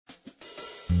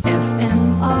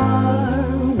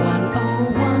FMR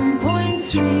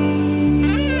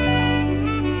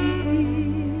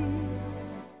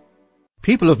 101.3.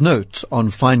 People of Note on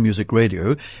Fine Music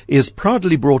Radio is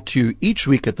proudly brought to you each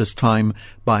week at this time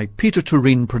by Peter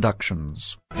Turin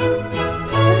Productions.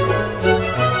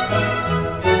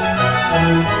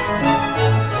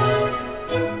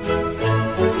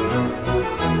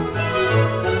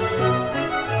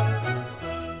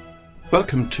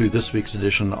 Welcome to this week's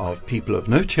edition of People of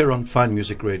Note here on Fine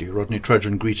Music Radio. Rodney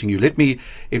Trojan greeting you. Let me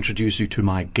introduce you to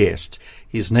my guest.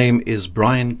 His name is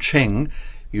Bryan Cheng.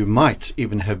 You might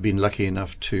even have been lucky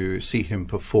enough to see him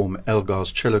perform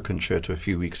Elgar's cello concerto a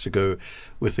few weeks ago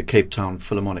with the Cape Town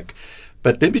Philharmonic.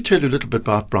 But let me tell you a little bit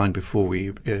about Bryan before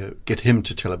we get him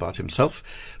to tell about himself.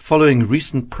 Following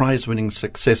recent prize-winning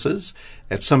successes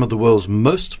at some of the world's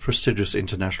most prestigious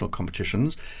international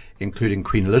competitions, including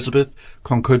Queen Elizabeth,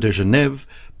 Concours de Genève,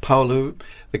 Paolo,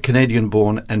 the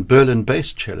Canadian-born and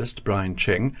Berlin-based cellist Bryan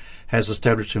Cheng has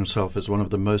established himself as one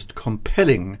of the most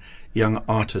compelling young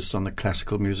artists on the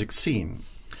classical music scene.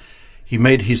 He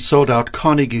made his sold-out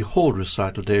Carnegie Hall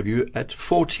recital debut at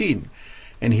 14,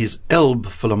 and his Elbe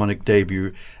Philharmonic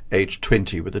debut aged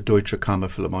 20 with the Deutsche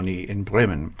Kammerphilharmonie in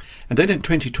Bremen. And then in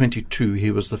 2022 he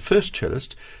was the first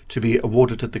cellist to be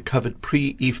awarded at the covered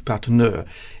Prix Yves Patineur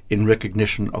in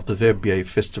recognition of the Verbier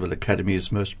Festival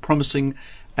Academy's most promising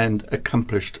and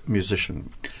accomplished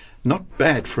musician. Not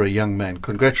bad for a young man.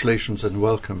 Congratulations and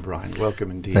welcome, Bryan. Welcome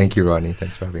indeed. Thank you, Rodney.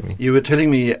 Thanks for having me. You were telling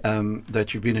me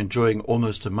that you've been enjoying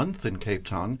almost a month in Cape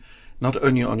Town, not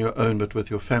only on your own but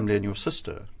with your family and your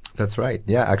sister. That's right.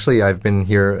 Yeah, actually, I've been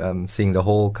here seeing the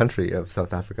whole country of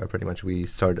South Africa, pretty much.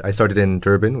 I started in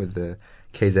Durban with the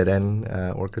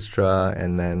KZN orchestra,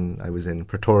 and then I was in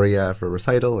Pretoria for a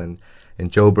recital, and in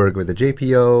Joburg with the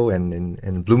JPO, and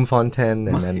in Bloemfontein,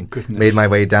 and made my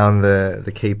way down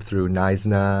the Cape through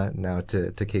Knysna, now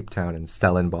to Cape Town and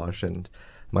Stellenbosch, and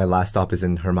my last stop is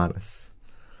in Hermanus.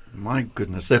 My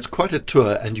goodness, that's quite a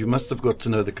tour, and you must have got to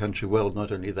know the country well,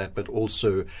 not only that, but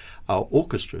also our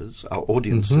orchestras, our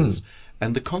audiences,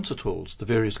 and the concert halls, the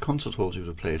various concert halls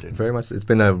you've played in. Very much. It's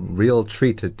been a real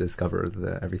treat to discover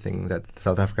everything that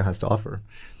South Africa has to offer.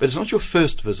 But it's not your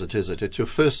first visit, is it? It's your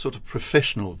first sort of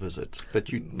professional visit. But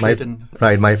you played in...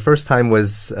 Right. My first time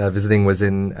visiting was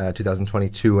in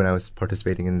 2022 when I was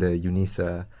participating in the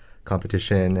UNISA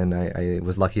competition, and I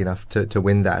was lucky enough to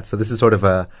win that. So this is sort of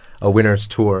a winner's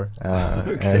tour,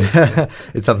 and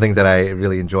it's something that I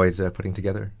really enjoyed putting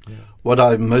together. Yeah. What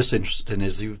I'm most interested in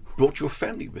is you've brought your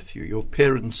family with you, your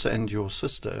parents and your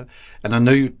sister, and I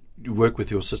know you work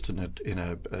with your sister in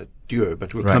a duo,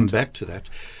 but we'll come back to that.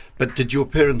 But did you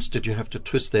have to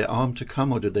twist their arm to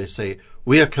come, or did they say,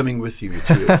 we are coming with you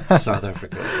to South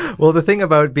Africa? Well, the thing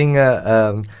about being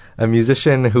a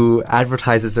musician who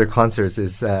advertises their concerts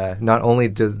is not only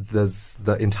does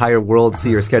the entire world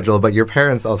see your schedule, but your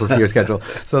parents also see your schedule.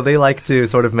 So they like to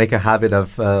sort of make a habit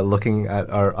of looking at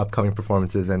our upcoming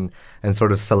performances and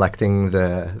sort of selecting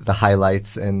the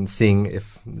highlights and seeing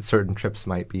if certain trips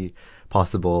might be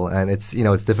possible. And it's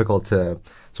difficult to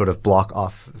sort of block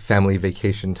off family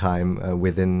vacation time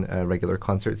within a regular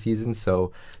concert season.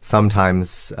 So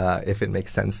sometimes, if it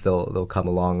makes sense, they'll come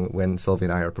along when Sylvia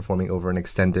and I are performing over an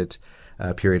extended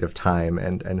period of time,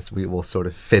 and we will sort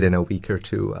of fit in a week or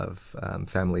two of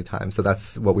family time. So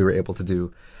that's what we were able to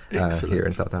do here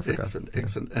in South Africa.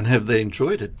 Excellent. And have they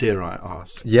enjoyed it, dare I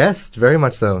ask? Yes, very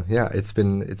much so. Yeah, it's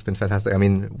been fantastic. I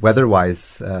mean,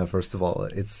 weather-wise, first of all,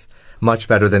 it's much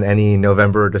better than any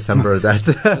November or December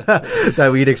that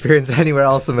we'd experience anywhere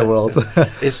else in the world.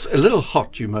 It's a little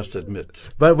hot, you must admit.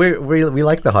 But we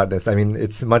like the hotness. I mean,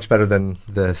 it's much better than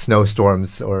the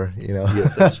snowstorms or,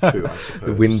 Yes, that's true, I suppose.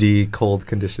 the windy, cold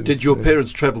conditions. Did your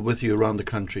parents travel with you around the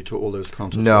country to all those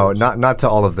concerts? No, not to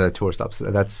all of the tour stops.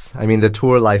 The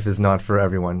tour life is not for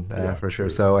everyone, for sure.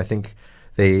 True. So I think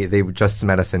they just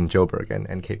met us in Joburg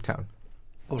and Cape Town.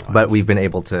 All right. But we've been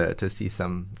able to see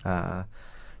some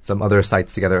other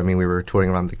sites together. I mean, we were touring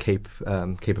around the Cape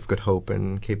of Good Hope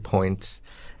and Cape Point,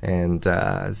 and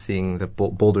seeing the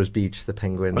Boulders Beach, the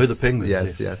penguins. Oh, the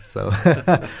penguins. Yes. So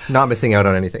not missing out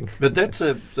on anything. But that's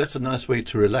a nice way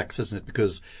to relax, isn't it?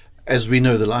 Because as we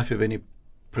know, the life of any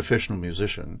professional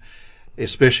musician,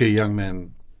 especially a young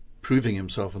man proving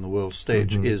himself on the world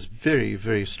stage, is very,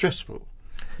 very stressful.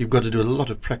 You've got to do a lot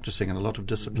of practicing and a lot of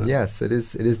discipline. Yes, it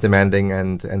is demanding,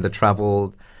 and the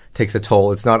travel takes a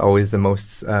toll. It's not always the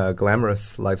most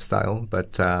glamorous lifestyle,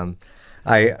 but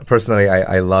I personally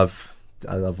love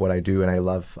what I do, and I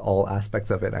love all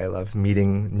aspects of it. I love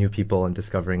meeting new people and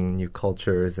discovering new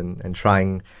cultures and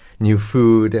trying new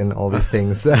food and all these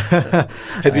things.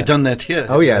 Have you done that here?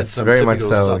 Oh yes, Some very much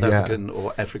typical so. South African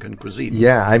or African cuisine.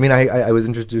 Yeah, I mean, I was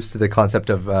introduced to the concept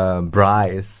of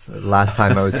braais last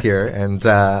time I was here, and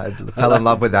fell in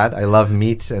love with that. I love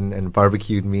meat and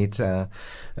barbecued meat,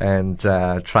 and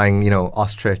trying,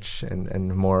 ostrich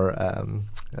and more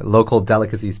local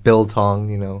delicacies,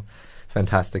 biltong,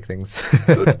 fantastic things.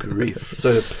 Good grief!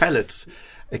 So a palate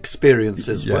experience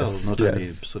as Yes, well, not only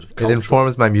sort of It cultural.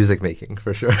 informs my music making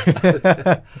for sure.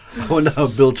 I wonder how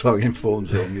biltong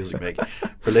informs your music making.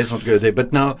 But let's not go there.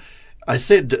 But now, I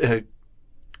said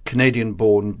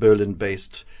Canadian-born,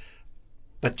 Berlin-based,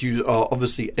 but you are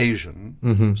obviously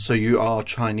Asian, so you are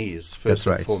Chinese first That's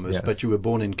and right, foremost. yes. But you were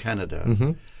born in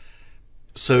Canada.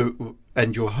 So,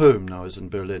 and your home now is in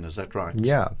Berlin, is that right?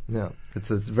 Yeah.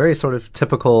 It's a very sort of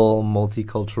typical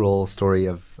multicultural story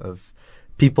of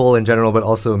people in general, but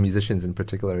also musicians in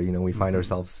particular. We find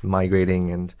ourselves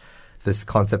migrating, and this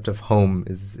concept of home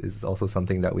is also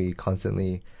something that we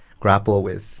constantly grapple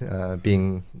with,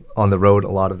 being on the road a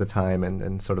lot of the time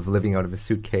and sort of living out of a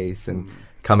suitcase and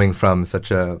coming from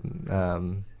such a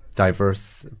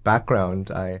diverse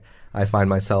background. I find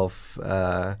myself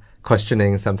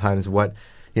questioning sometimes what,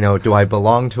 do I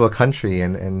belong to a country?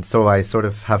 And so I sort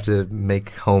of have to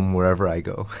make home wherever I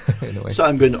go, in a way. So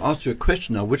I'm going to ask you a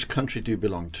question now. Which country do you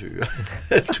belong to?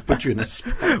 To put you in a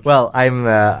spot. Well, I'm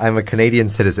a Canadian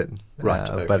citizen, Right,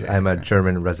 but okay, I'm a okay.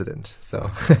 German resident.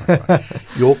 So Right.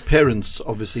 Your parents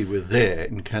obviously were there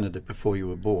in Canada before you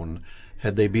were born.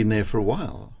 Had they been there for a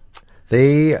while?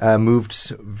 they moved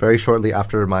very shortly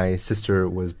after my sister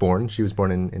was born. She was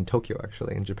born in Tokyo,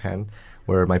 actually, in Japan,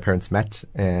 where my parents met.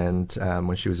 And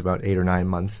when she was about 8 or 9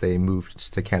 months, they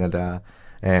moved to Canada,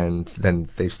 and then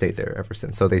they've stayed there ever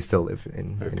since. So they still live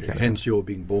in Canada. Hence your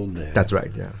being born there. That's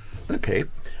right, yeah. Okay.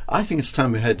 I think it's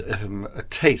time we had a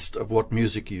taste of what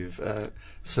music you've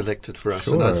selected for us.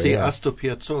 And I Sure, see yes. Astor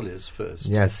Piazzolla is first.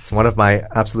 Yes, one of my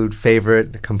absolute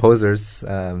favorite composers,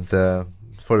 the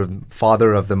sort of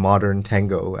father of the modern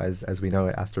tango, as we know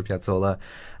it, Astor Piazzolla.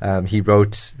 He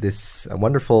wrote this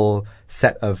wonderful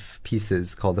set of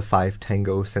pieces called the Five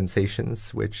Tango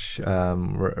Sensations, which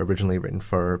were originally written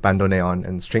for bandoneon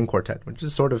and string quartet, which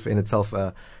is sort of in itself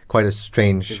quite a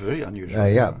strange, Very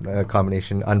unusual.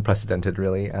 combination, unprecedented,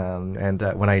 really. And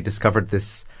when I discovered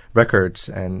this record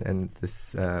and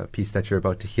this piece that you're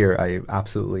about to hear, I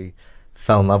absolutely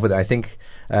fell in love with it. I think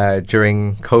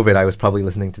during COVID, I was probably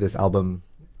listening to this album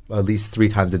at least 3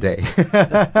 times a day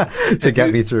to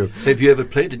get me through. Have you ever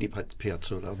played any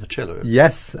Piazzolla on the cello?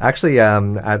 Yes, actually,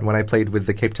 when I played with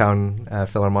the Cape Town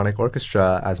Philharmonic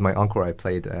Orchestra as my encore, I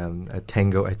played a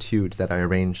tango etude that I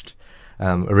arranged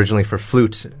originally for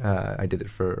flute. I did it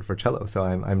for cello. So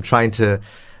I'm trying to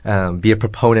be a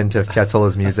proponent of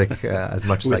Piazzolla's music as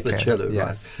much as I With can. the cello,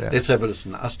 Yes, right. yeah. Let's have a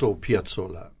listen. Astor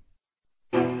Piazzolla.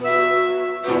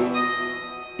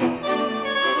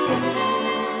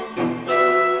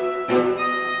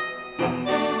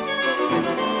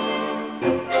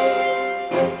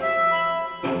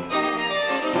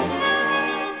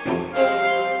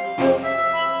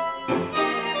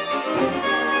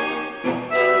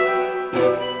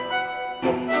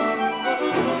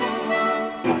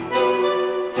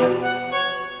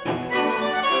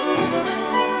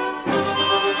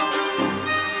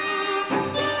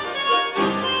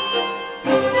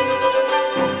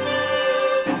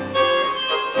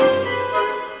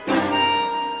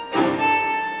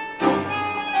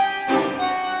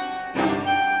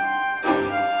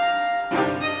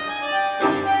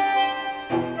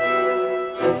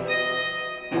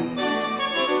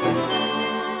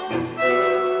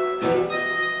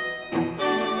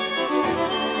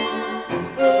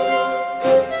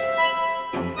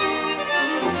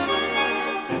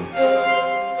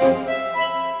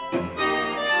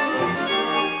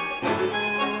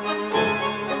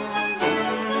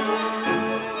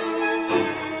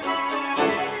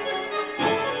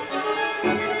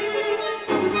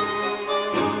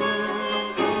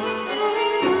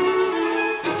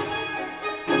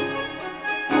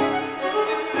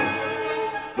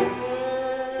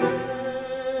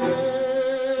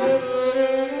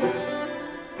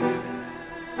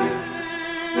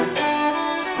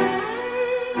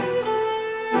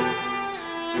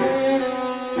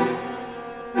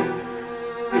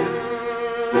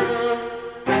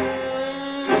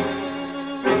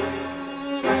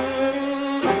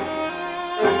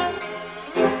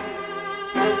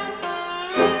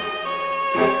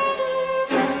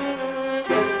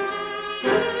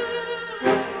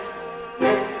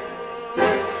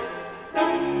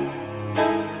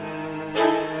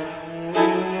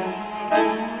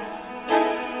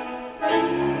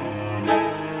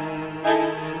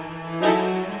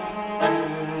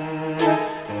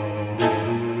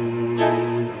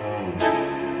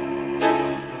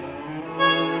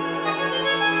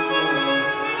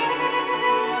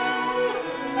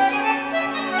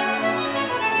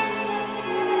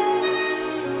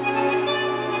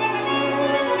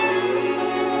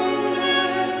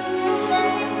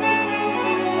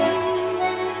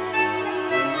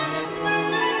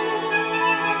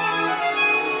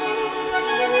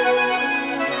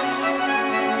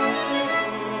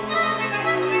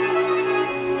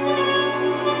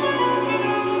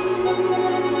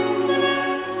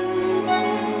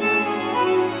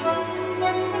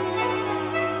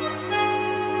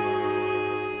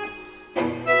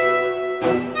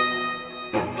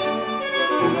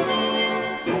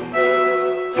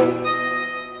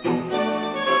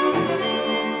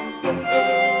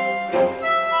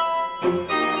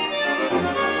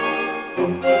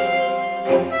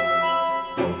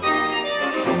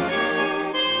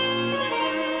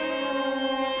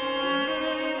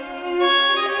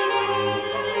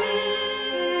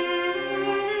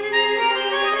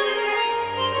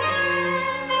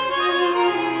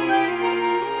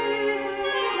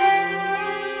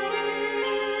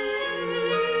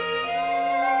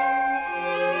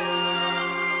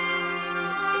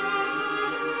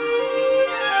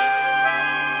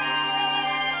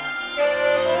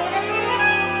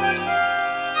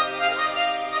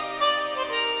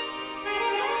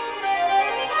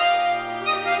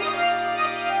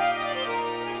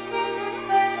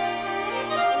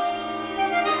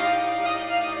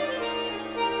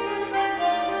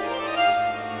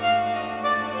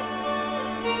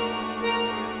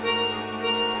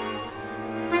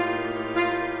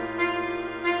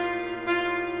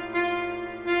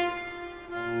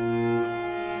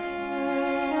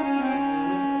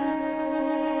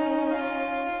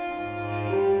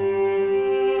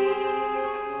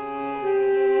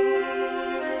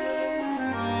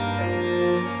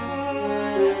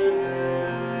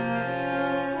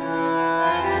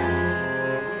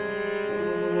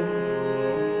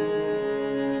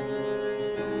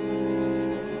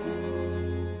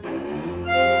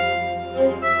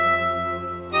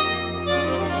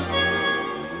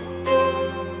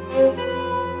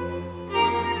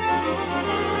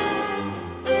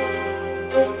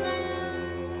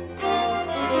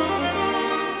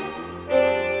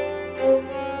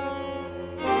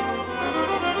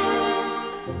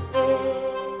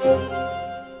 Astor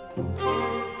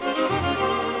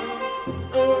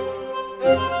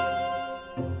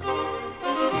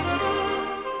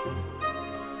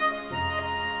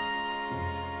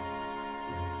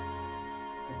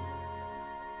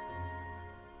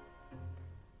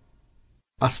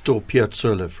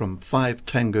Piazzolla from Five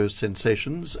Tango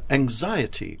Sensations,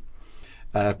 Anxiety.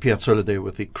 Piazzolla there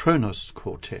with the Kronos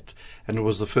Quartet. And it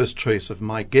was the first choice of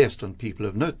my guest on People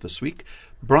of Note this week,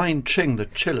 Bryan Cheng, the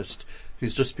cellist,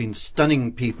 who's just been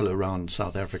stunning people around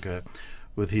South Africa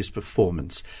with his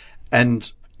performance.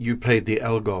 And you played the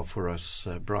Elgar for us,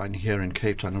 Bryan, here in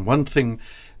Cape Town. And one thing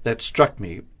that struck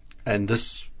me, and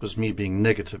this was me being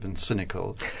negative and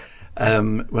cynical,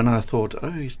 when I thought,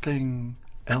 oh, he's playing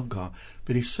Elgar,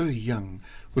 but he's so young.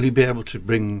 Will he be able to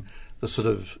bring the sort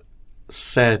of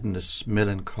sadness,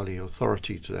 melancholy,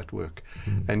 authority to that work?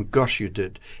 And gosh, you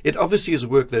did. It obviously is a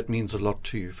work that means a lot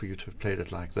to you for you to have played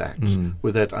it like that,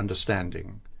 with that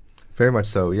understanding. Very much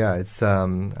so, yeah. It's, I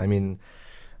mean,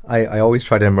 I always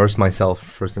try to immerse myself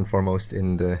first and foremost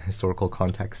in the historical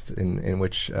context in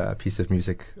which a piece of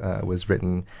music was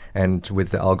written, and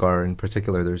with the Elgar in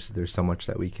particular, there's so much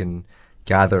that we can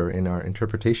gather in our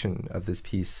interpretation of this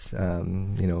piece,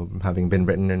 having been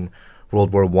written in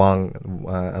World War I,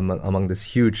 among this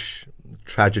huge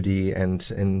tragedy, and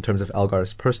in terms of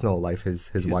Elgar's personal life,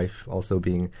 his wife also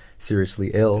being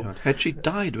seriously ill. Yeah. Had she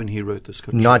died when he wrote this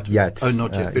concerto? Not yet. Oh,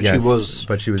 not yet. But yes, she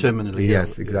was terminally ill.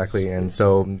 Yes, exactly. Yes. And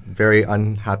so very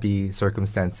unhappy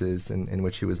circumstances in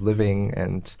which he was living,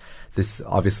 and this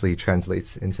obviously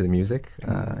translates into the music.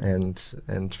 And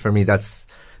for me, that's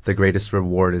the greatest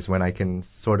reward, is when I can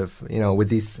sort of, with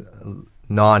these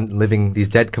non-living, these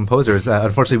dead composers,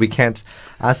 unfortunately we can't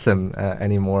ask them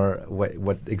anymore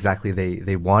what exactly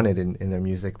they wanted in their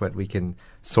music, but we can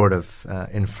sort of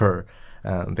infer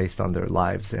based on their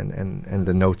lives and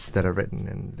the notes that are written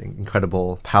and the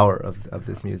incredible power of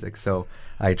this music. So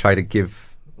I try to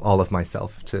give all of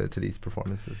myself to these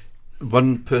performances.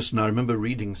 One person I remember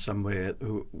reading somewhere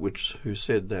who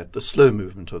said that the slow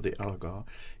movement of the Elgar,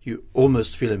 you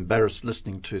almost feel embarrassed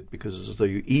listening to it because it's as though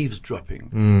you're eavesdropping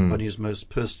on his most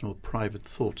personal, private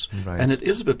thoughts. Right. And it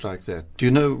is a bit like that. Do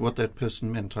you know what that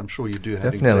person meant? I'm sure you do.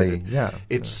 Definitely, yeah.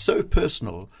 It's so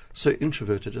personal, so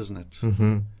introverted, isn't it?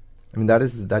 Mm-hmm. I mean, that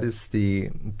is the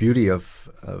beauty of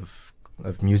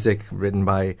music written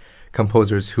by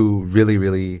composers who really,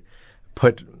 really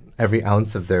put every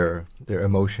ounce of their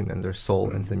emotion and their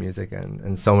soul into the music,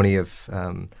 and so many of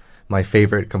my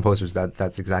favorite composers,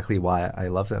 that's exactly why I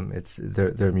love them. It's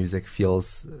their music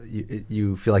feels,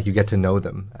 you feel like you get to know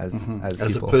them as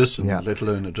people. A person, let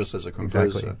alone just as a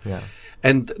composer. Exactly, yeah.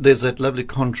 And there's that lovely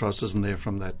contrast, isn't there,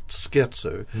 from that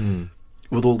scherzo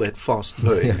with all that fast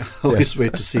flowing. Yes, I always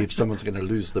wait to see if someone's going to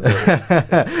lose the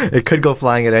bow. It could go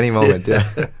flying at any moment.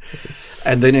 Yeah.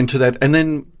 And then into that, and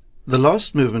then the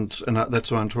last movement, and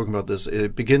that's why I'm talking about this,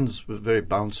 it begins very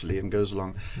bouncily and goes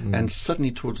along, and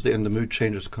suddenly towards the end the mood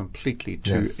changes completely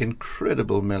to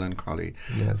incredible melancholy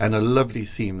and a lovely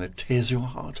theme that tears your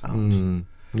heart out.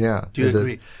 Yeah. Do you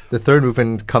agree? The third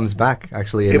movement comes back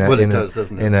actually in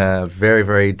a very,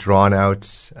 very drawn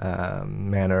out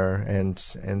manner, and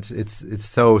it's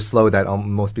so slow that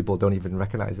most people don't even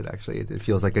recognize it. Actually, it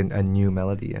feels like a new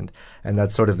melody, and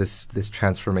that's sort of this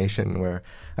transformation where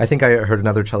I think I heard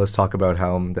another cellist talk about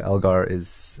how the Elgar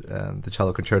is the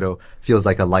cello concerto feels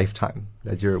like a lifetime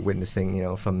that you're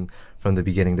witnessing, from the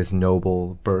beginning, this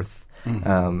noble birth.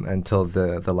 Until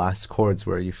the last chords,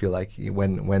 where you feel like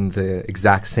when the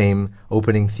exact same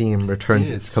opening theme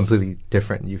returns, it's completely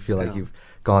different. You feel like you've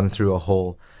gone through a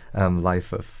whole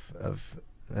life of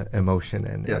emotion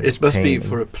and it must pain be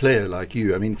for a player like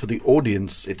you. I mean, for the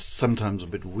audience, it's sometimes a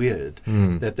bit weird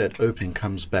that opening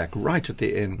comes back right at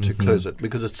the end to close it,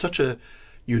 because it's such a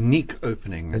unique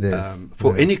opening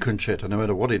for any concerto, no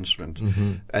matter what instrument,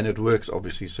 and it works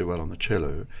obviously so well on the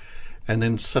cello. And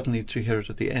then suddenly to hear it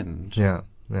at the end,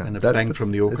 and a bang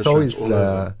from the orchestra. It's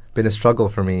always been a struggle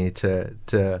for me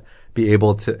to be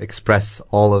able to express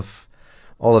all of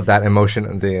that emotion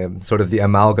and the sort of the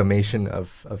amalgamation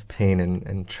of pain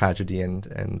and tragedy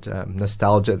and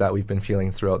nostalgia that we've been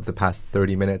feeling throughout the past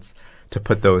 30 minutes, to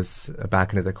put those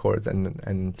back into the chords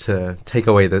and to take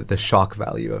away the shock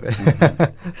value of it.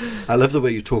 I love the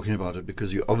way you're talking about it,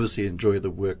 because you obviously enjoy the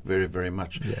work very, very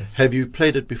much. Yes. Have you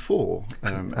played it before?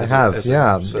 I have.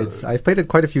 I've played it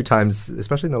quite a few times,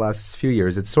 especially in the last few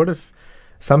years. It's sort of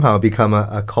somehow become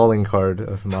a calling card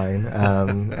of mine.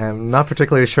 I'm not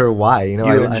particularly sure why. You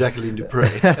and Jacqueline Dupre.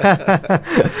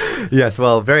 Yes,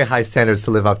 well, very high standards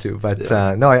to live up to. But with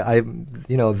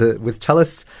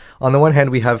cellists, on the one hand,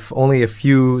 we have only a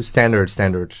few standard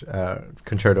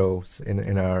concertos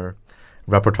in our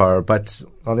repertoire. But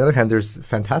on the other hand, there's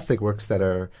fantastic works that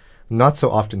are not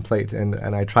so often played,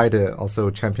 and I try to also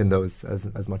champion those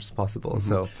as much as possible.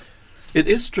 So It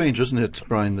is strange, isn't it,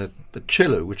 Brian, that the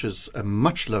cello, which is a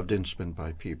much-loved instrument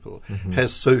by people,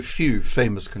 has so few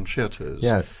famous concertos.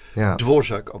 yes, yeah.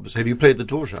 Dvorak, obviously. Have you played the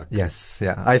Dvorak? Yes,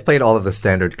 yeah. I've played all of the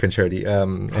standard concerti.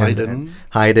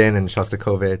 Haydn and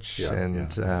Shostakovich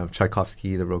and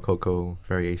Tchaikovsky, the Rococo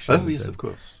variations. Oh, yes, of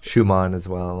course. Schumann as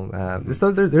well.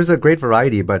 So there's a great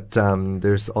variety, but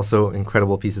there's also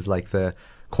incredible pieces like the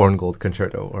Korngold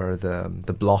Concerto or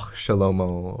the Bloch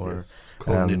Shalomo or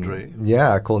Kol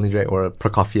Nidre. Kol Nidre or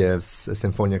Prokofiev's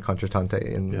Symphonia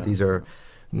Concertante. And these are,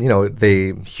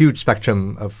 the huge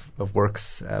spectrum of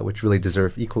works which really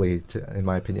deserve equally, in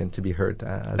my opinion, to be heard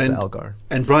as the Elgar.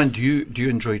 And Brian, do you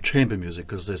enjoy chamber music?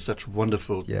 Because there's such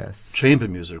wonderful chamber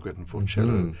music written for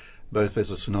cello, both as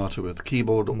a sonata with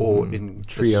keyboard or in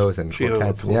trios and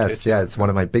quartets. Yes, it's one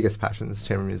of my biggest passions,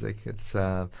 chamber music. It's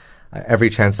every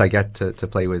chance I get to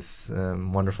play with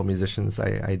wonderful musicians,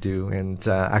 I do. And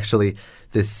actually,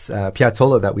 this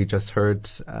Piazzolla that we just heard,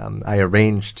 I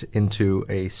arranged into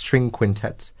a string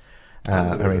quintet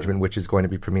arrangement, which is going to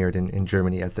be premiered in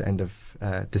Germany at the end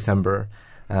of December.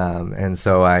 And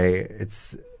so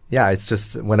it's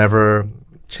just whenever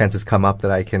chances come up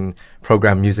that I can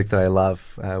program music that I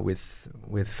love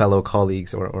with fellow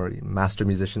colleagues or master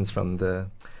musicians from the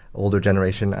older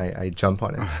generation, I jump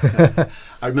on it.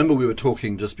 I remember we were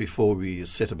talking just before we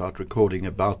set about recording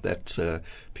about that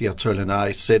Piazzolla, and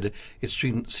I said it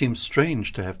seems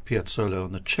strange to have Piazzolla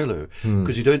on the cello,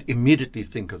 because you don't immediately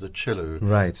think of the cello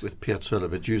with Piazzolla,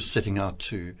 but you're setting out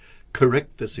to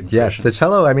correct this impression. Yes, the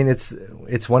cello, I mean,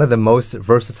 it's one of the most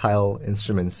versatile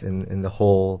instruments in the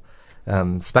whole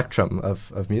spectrum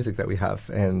of music that we have.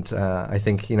 And I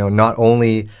think, not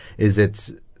only is it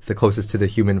the closest to the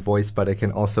human voice, but it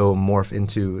can also morph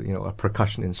into, a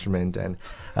percussion instrument and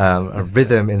a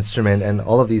rhythm instrument and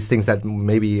all of these things that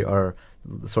maybe are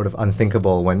sort of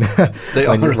unthinkable when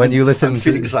when you listen. I'm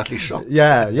feeling slightly shocked.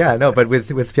 No, but with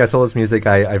Piazzolla's music,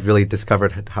 I've really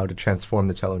discovered how to transform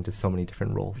the cello into so many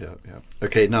different roles. Yeah.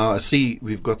 Okay, now I see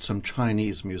we've got some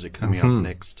Chinese music coming up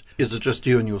next. Is it just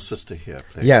you and your sister here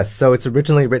playing? Yes, so it's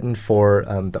originally written for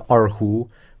the erhu,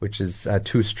 which is a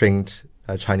two-stringed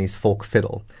Chinese folk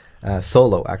fiddle,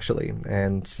 solo actually,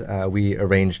 and we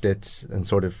arranged it and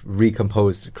sort of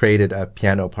created a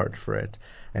piano part for it,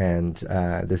 and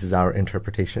this is our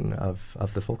interpretation of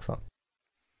the folk song.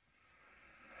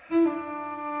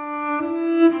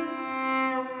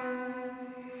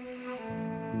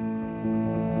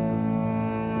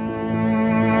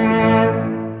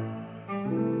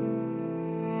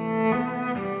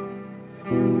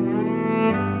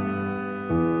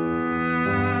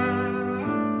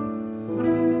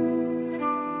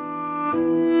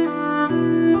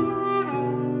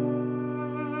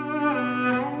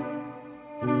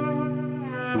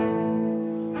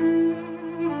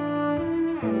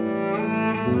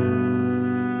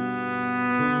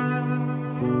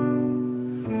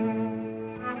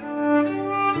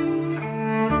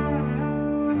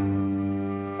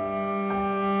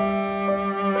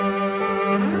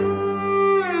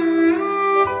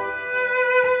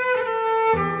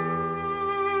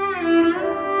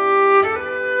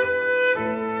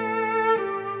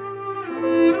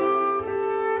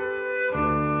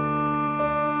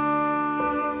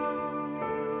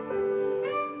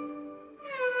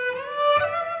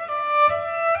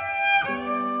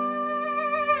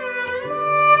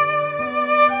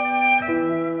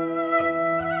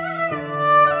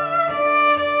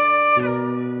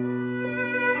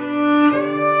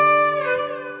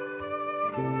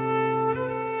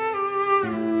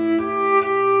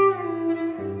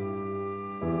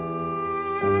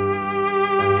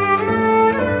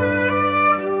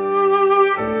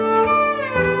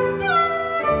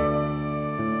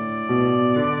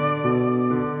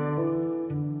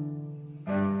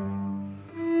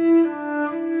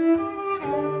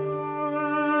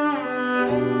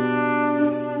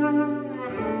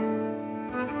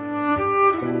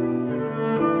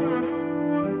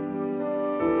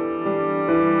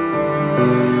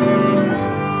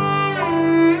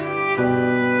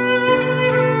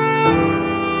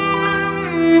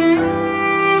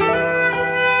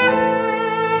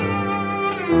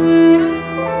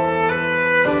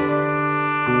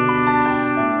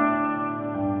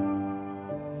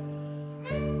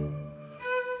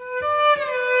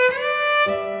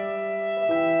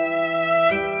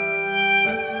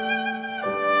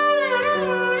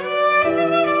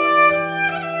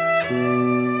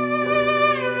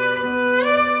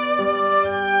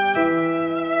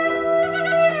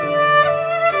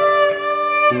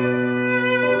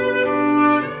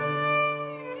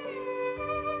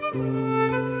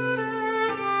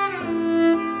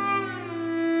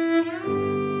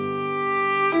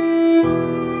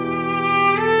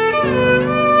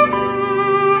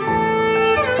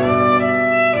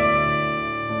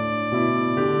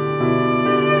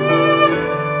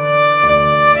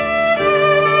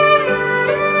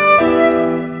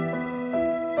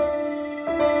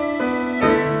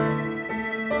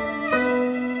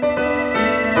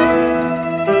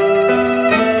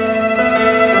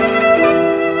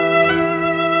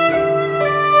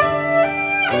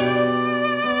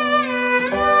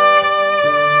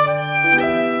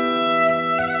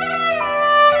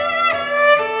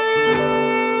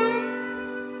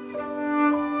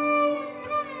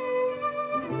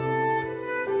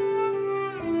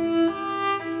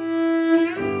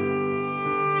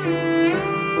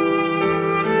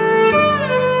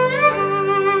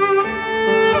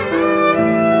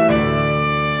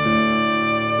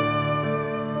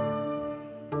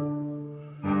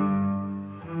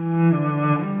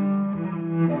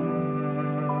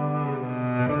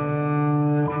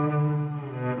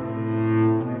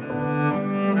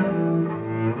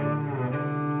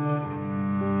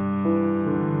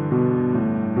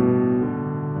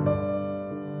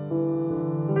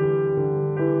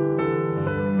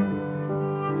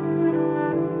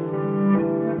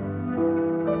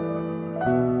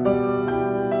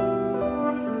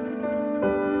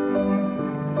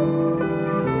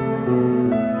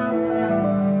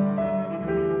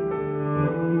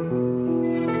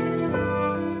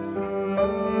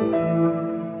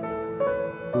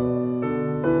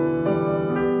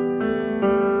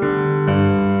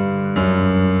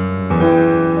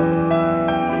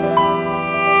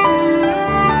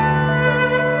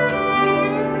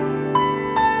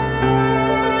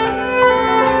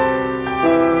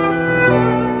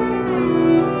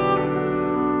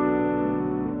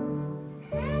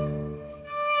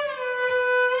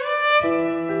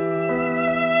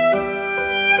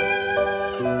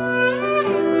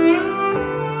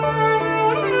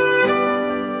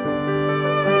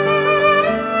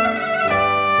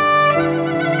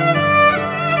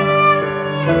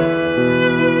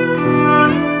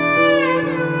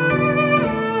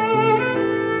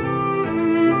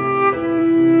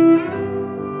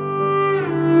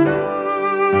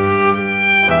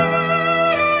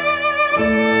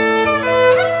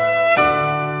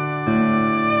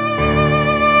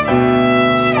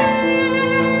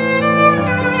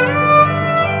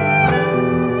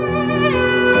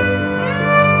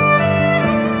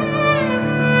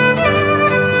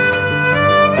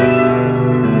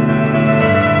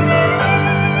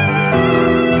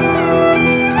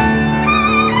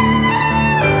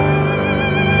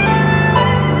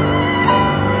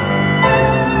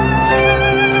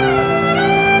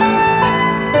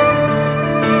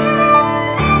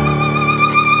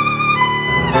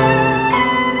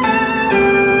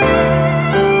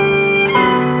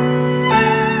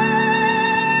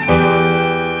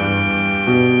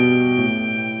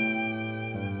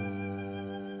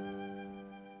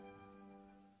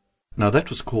 Now that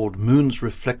was called Moon's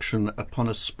Reflection Upon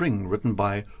a Spring, written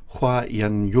by Hua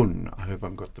Yan-yun. I hope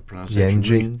I've got the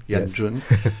pronunciation. Yan-jun.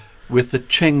 Yan-jun. With the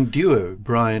Cheng duo,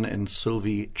 Bryan and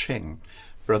Sylvie Cheng,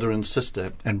 brother and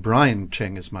sister. And Bryan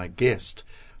Cheng is my guest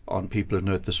on People of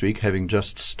Note this week, having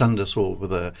just stunned us all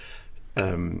with a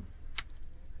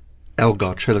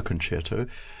Elgar cello concerto.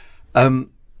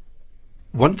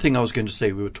 One thing I was going to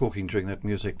say, we were talking during that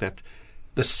music, that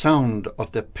the sound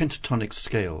of the pentatonic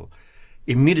scale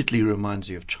immediately reminds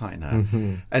you of China.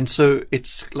 Mm-hmm. And so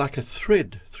it's like a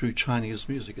thread through Chinese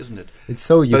music, isn't it? It's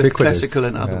so ubiquitous. Both classical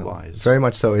and otherwise. Very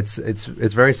much so. It's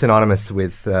very synonymous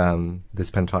with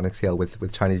this pentatonic scale,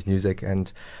 with Chinese music.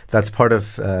 And that's part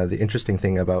of the interesting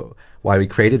thing about why we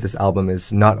created this album,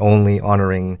 is not only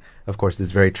honoring, of course,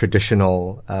 this very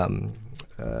traditional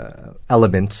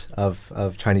element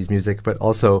of Chinese music, but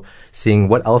also seeing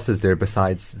what else is there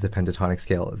besides the pentatonic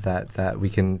scale that we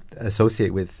can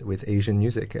associate with Asian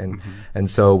music. And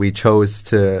so we chose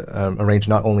to arrange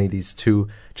not only these two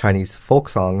Chinese folk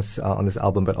songs on this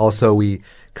album, but also we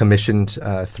commissioned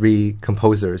 3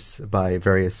 composers by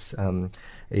various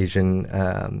Asian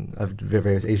of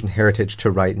various Asian heritage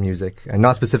to write music, and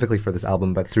not specifically for this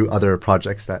album, but through other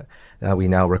projects that we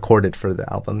now recorded for the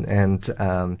album.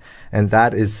 And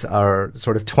that is our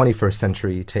sort of 21st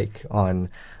century take on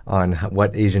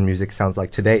what Asian music sounds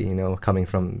like today. You know, coming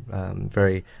from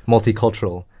very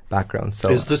multicultural background. So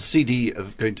is this CD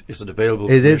is it available?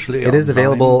 It is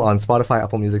available online? on Spotify,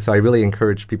 Apple Music. So I really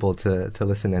encourage people to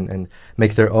listen and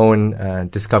make their own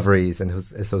discoveries and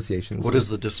associations. What is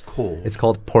the disc called? It's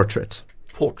called Portrait.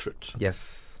 Portrait.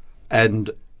 Yes.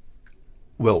 And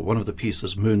well, one of the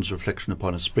pieces, Moon's Reflection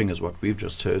Upon a Spring, is what we've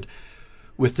just heard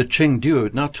with the Cheng duo.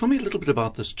 Now tell me a little bit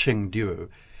about this Cheng duo,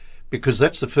 because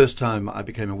that's the first time I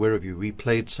became aware of you. We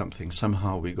played something.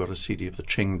 Somehow we got a CD of the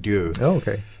Cheng duo. Oh,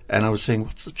 okay. And I was saying,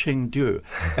 what's the Cheng duo?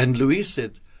 And Louise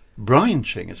said, Bryan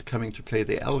Cheng is coming to play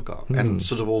the Elgar, and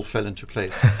sort of all fell into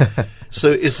place. So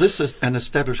is this an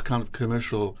established kind of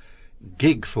commercial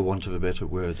gig, for want of a better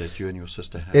word, that you and your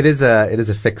sister have? It is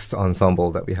a fixed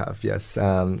ensemble that we have, yes.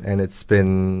 And it's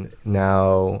been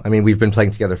now, I mean, we've been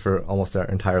playing together for almost our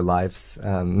entire lives,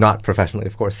 not professionally,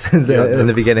 of course, in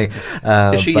the beginning.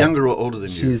 Is she younger or older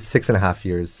than you? She's 6.5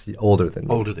 years older than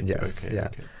me. Older than yes, you, okay. Yeah.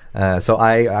 Okay. So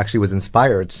I actually was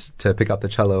inspired to pick up the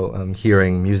cello,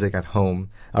 hearing music at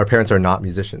home. Our parents are not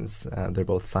musicians; they're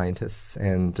both scientists,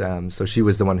 and so she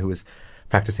was the one who was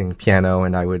practicing piano,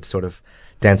 and I would sort of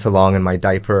dance along in my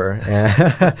diaper,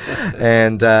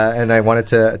 and I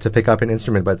wanted to pick up an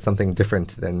instrument, but something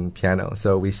different than piano.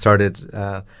 So we started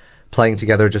playing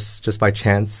together just by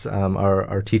chance.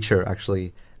 Our teacher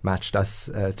actually matched us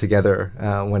together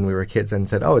when we were kids and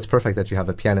said, "Oh, it's perfect that you have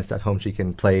a pianist at home. She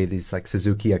can play these like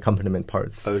Suzuki accompaniment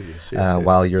parts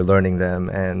while you're learning them."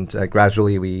 And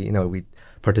gradually, we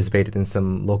participated in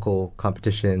some local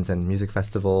competitions and music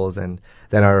festivals, and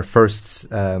then our first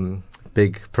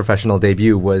big professional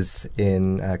debut was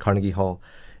in Carnegie Hall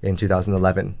in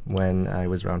 2011 when I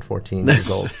was around 14 years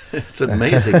old. It's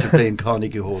amazing to play in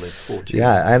Carnegie Hall at 14.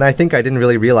 Yeah, and I think I didn't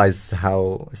really realize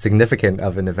how significant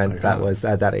of an event that was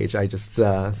at that age. I just,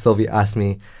 Sylvie asked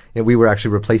me, we were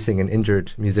actually replacing an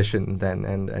injured musician then,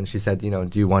 and she said, do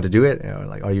you want to do it?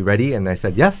 Like, are you ready? And I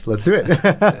said, yes, let's do it.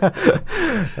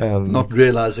 Not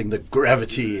realizing the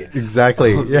gravity.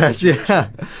 Exactly, yes, yeah.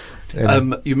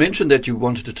 You mentioned that you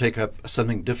wanted to take up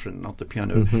something different, not the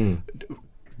piano. Mm-hmm.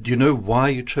 Do you know why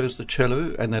you chose the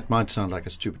cello? And that might sound like a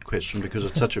stupid question because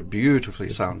it's such a beautifully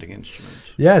sounding instrument.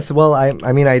 Yes, well,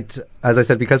 I mean, as I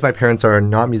said, because my parents are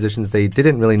not musicians, they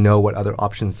didn't really know what other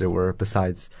options there were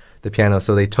besides the piano.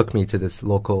 So they took me to this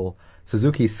local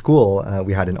Suzuki school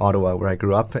we had in Ottawa where I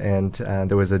grew up. And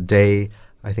there was a day,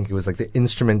 I think it was like the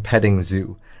instrument petting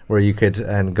zoo, where you could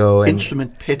go and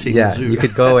instrument petting zoo. You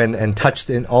could go and touch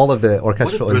in all of the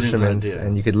orchestral instruments, idea.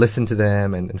 And you could listen to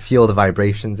them and feel the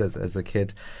vibrations as a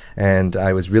kid. And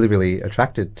I was really, really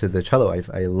attracted to the cello.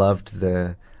 I loved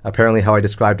apparently how I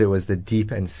described it was the deep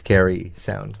and scary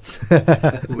sound.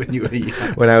 When you were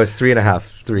young. When I was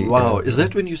 3.5. Wow, is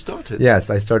that when you started? Yes,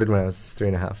 I started when I was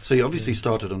 3.5. So you obviously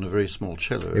started on a very small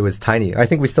cello. It was tiny. I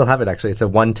think we still have it, actually. It's a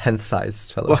 1/10 size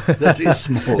cello. Well, that is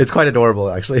small. It's quite adorable,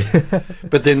 actually.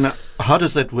 But then how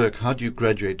does that work? How do you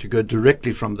graduate to go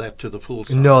directly from that to the full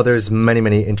size? No, there's many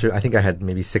I think I had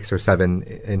maybe 6 or 7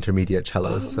 intermediate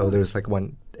cellos. So there's like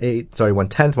 1/10,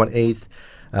 1/8.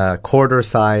 quarter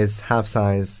size, half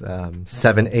size,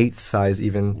 7/8 size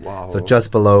even. Wow. So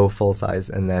just below full size,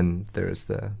 and then there's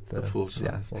the full size.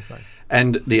 Yeah, full size.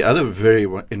 And the other very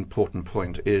important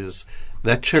point is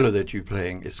that cello that you're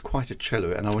playing is quite a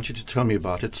cello, and I want you to tell me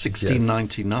about it.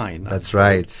 1699. That's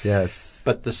right. Yes.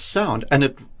 But the sound, and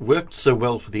it worked so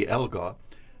well for the Elgar.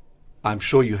 I'm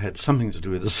sure you had something to do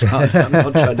with the sound. I'm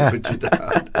not trying to put you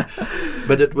down.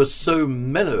 But it was so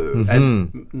mellow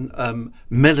and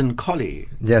melancholy.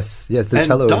 Yes, the and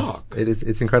cello dark.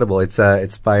 It's incredible. It's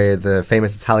by the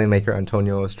famous Italian maker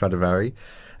Antonio Stradivari,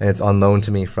 and it's on loan to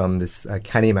me from this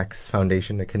Canimex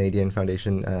Foundation, a Canadian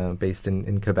foundation based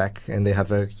in Quebec, and they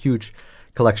have a huge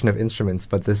collection of instruments.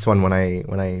 But this one, when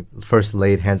I first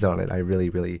laid hands on it, I really,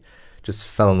 really just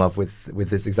fell in love with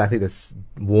this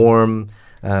warm,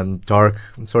 dark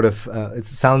sort of. It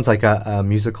sounds like a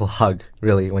musical hug,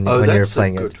 really, when you're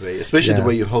playing that's a good it. way, especially the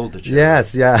way you hold the cello.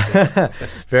 Yes, yeah,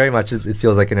 very much. It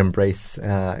feels like an embrace,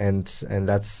 and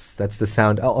that's the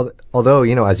sound. Although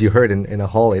as you heard in a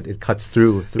hall, it cuts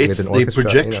through with an orchestra. The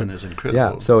projection is incredible.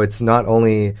 Yeah, so it's not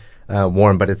only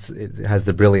warm, but it has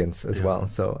the brilliance as well.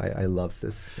 So I love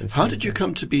this instrument. How did you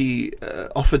come to be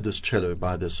offered this cello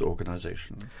by this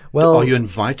organization? Well, are you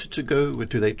invited to go?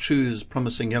 Do they choose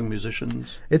promising young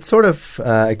musicians? It's sort of,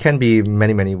 it can be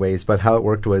many, many ways, but how it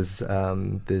worked was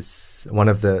one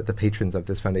of the patrons of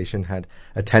this foundation had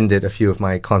attended a few of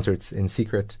my concerts in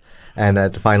secret,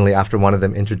 and finally, after one of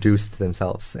them introduced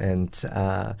themselves and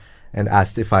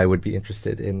asked if I would be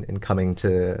interested in coming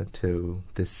to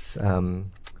this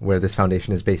where this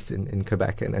foundation is based in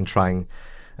Quebec and trying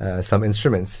some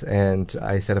instruments. And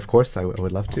I said, of course, I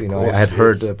would love to. I had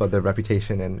heard about their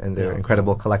reputation and their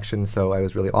incredible collection, so I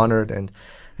was really honored.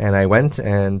 And I went,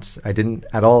 and I didn't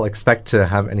at all expect to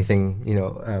have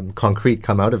anything, concrete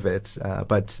come out of it.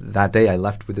 But that day I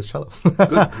left with this cello.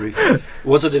 Good grief.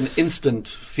 Was it an instant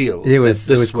feel? It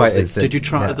was quite instant. Did you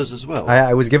try others as well?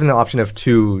 I was given the option of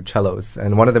 2 cellos,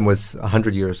 and one of them was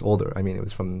 100 years older. I mean, it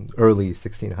was from early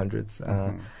 1600s.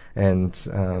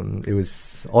 And it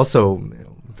was also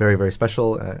very, very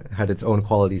special, had its own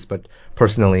qualities, but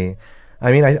personally,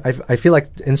 I mean, I feel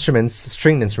like instruments,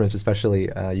 stringed instruments especially,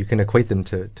 you can equate them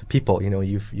to people.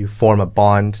 You form a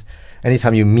bond.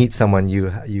 Anytime you meet someone,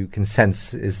 you can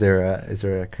sense, is there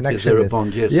a connection? Is there a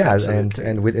bond? Yes. Yeah, absolutely.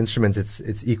 and with instruments,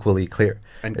 it's equally clear.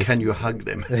 And can you hug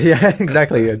them? Yeah,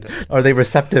 exactly. Are they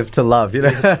receptive to love?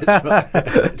 Yes, that's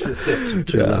right. Receptive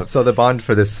to love. So the bond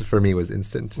for me was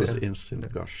instant.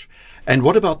 Instant. Gosh. And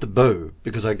what about the bow?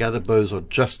 Because I gather bows are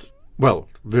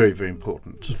very, very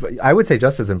important. I would say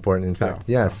just as important, in fact.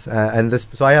 Yeah. Yes.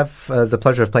 So I have the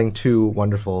pleasure of playing 2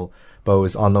 wonderful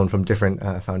bows on loan from different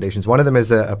foundations. One of them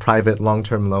is a private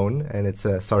long-term loan, and it's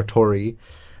a Sartori,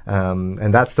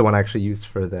 and that's the one I actually used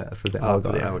for the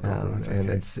Elgar. And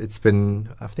it's been,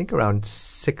 I think, around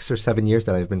 6 or 7 years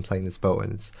that I've been playing this bow,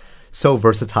 and it's so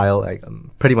versatile.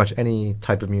 Pretty much any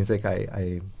type of music,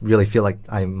 I really feel like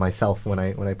I'm myself when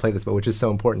I play this bow, which is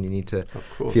so important. You need to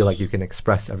feel like you can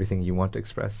express everything you want to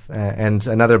express. And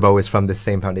another bow is from this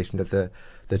same foundation that the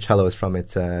cello is from.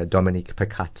 It's Dominique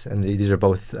Pecat, and these are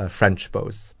both French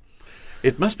bows.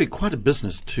 It must be quite a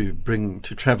business to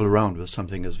travel around with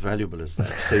something as valuable as that.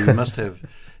 So you must have.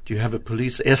 Do you have a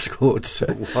police escort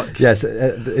or what? Yes,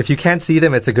 if you can't see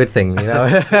them, it's a good thing.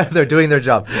 They're doing their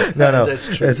job. No,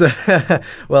 that's true.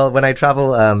 Well, when I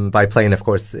travel by plane, of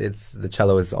course, the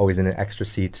cello is always in an extra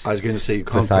seat. I was going to say you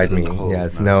can't beside put it me. in the hole.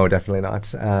 Yes, no, definitely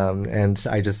not. And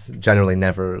I just generally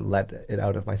never let it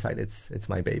out of my sight. It's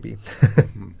my baby.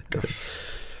 Gosh.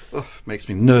 Oh, makes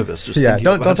me nervous just thinking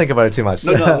about it. Don't think about it too much.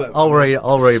 No, I'll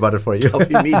worry about it for you. Stop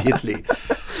immediately.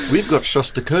 We've got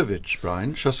Shostakovich,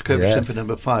 Brian. Shostakovich Symphony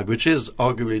Number 5, which is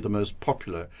arguably the most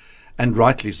popular, and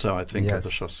rightly so, I think, of the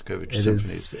Shostakovich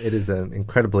symphonies. It is an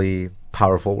incredibly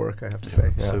powerful work, I have to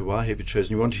say. Yeah. So why have you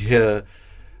chosen? You want to hear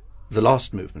the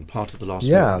last movement, part of the last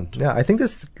movement. Yeah. I think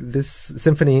this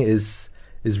symphony is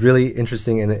really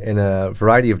interesting in a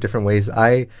variety of different ways.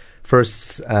 I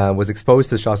first was exposed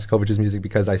to Shostakovich's music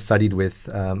because I studied with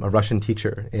a Russian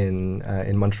teacher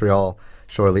in Montreal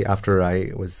shortly after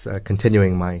I was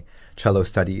continuing my cello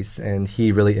studies, and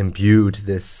he really imbued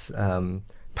this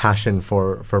passion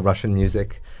for Russian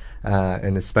music,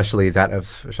 and especially that of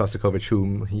Shostakovich,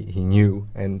 whom he knew,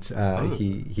 and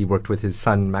he worked with his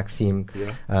son Maxim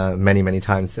many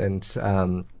times, and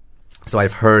so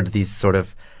I've heard these sort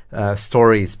of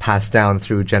stories passed down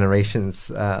through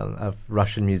generations of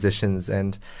Russian musicians,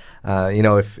 and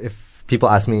if people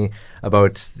ask me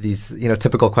about these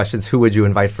typical questions, who would you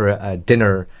invite for a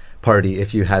dinner party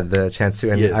if you had the chance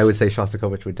to. And Yes. I would say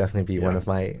Shostakovich would definitely be one of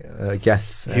my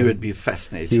guests. He would be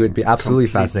fascinating. He would be absolutely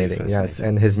Completely fascinating, yes.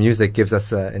 And his music gives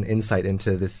us an insight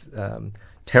into this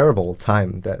terrible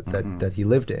time that he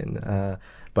lived in.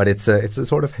 But it's a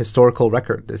sort of historical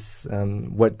record. This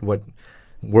what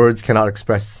words cannot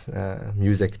express,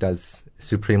 music does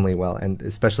supremely well, and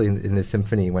especially in the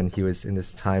symphony when he was in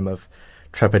this time of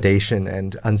trepidation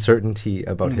and uncertainty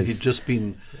about his. He'd just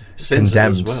been censored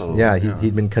condemned as well. Yeah,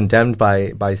 he'd been condemned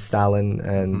by Stalin,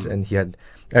 and he had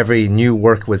every new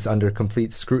work was under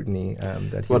complete scrutiny.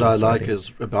 That he What I was like writing.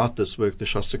 is about this work, the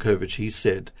Shostakovich. He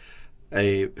said,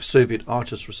 a Soviet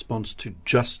artist's response to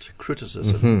just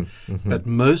criticism, but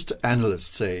most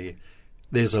analysts say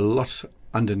there's a lot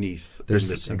underneath. There's in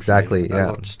this symphony, exactly, a yeah.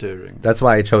 lot stirring. That's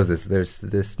why I chose this. There's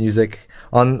this music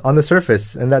on the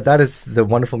surface, and that is the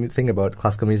wonderful thing about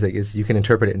classical music is you can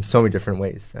interpret it in so many different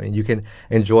ways. I mean, you can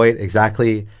enjoy it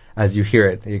exactly as you hear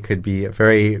it. It could be a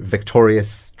very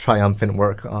victorious, triumphant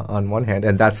work on one hand,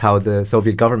 and that's how the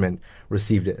Soviet government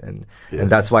received it, and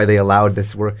that's why they allowed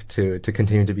this work to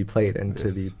continue to be played and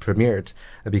to be premiered,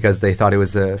 because they thought it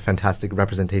was a fantastic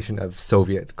representation of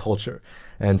Soviet culture.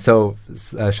 And so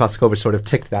Shostakovich sort of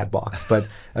ticked that box. But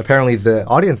apparently the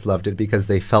audience loved it because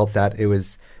they felt that it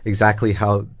was exactly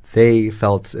how they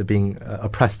felt being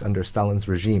oppressed under Stalin's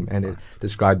regime, and it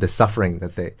described the suffering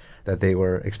that they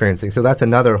were experiencing. So that's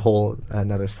another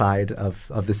side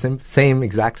of the same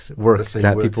exact work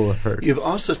that people heard. You've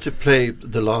asked us to play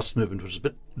the last movement, which is a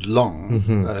bit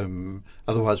long.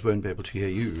 Otherwise, won't be able to hear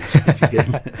you speak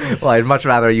again. Well, I'd much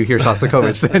rather you hear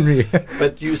Shostakovich than me.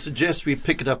 But you suggest we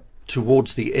pick it up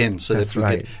towards the end, so That's that we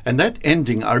right. get. And that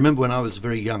ending, I remember when I was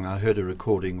very young, I heard a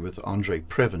recording with Andre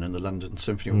Previn in the London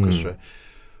Symphony Orchestra,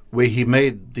 where he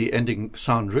made the ending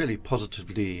sound really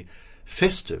positively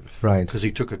festive, Right. because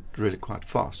he took it really quite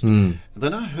fast. And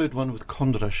then I heard one with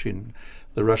Kondrashin,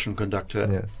 the Russian conductor,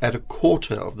 Yes. at a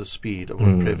quarter of the speed of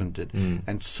what Previn did,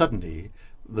 and suddenly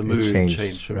the mood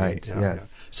changed for right, me.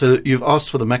 yes. So you've asked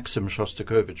for the Maxim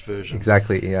Shostakovich version.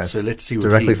 Exactly, yes. So let's see what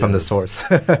directly he from the does. source.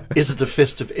 Is it a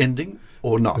festive ending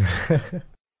or not?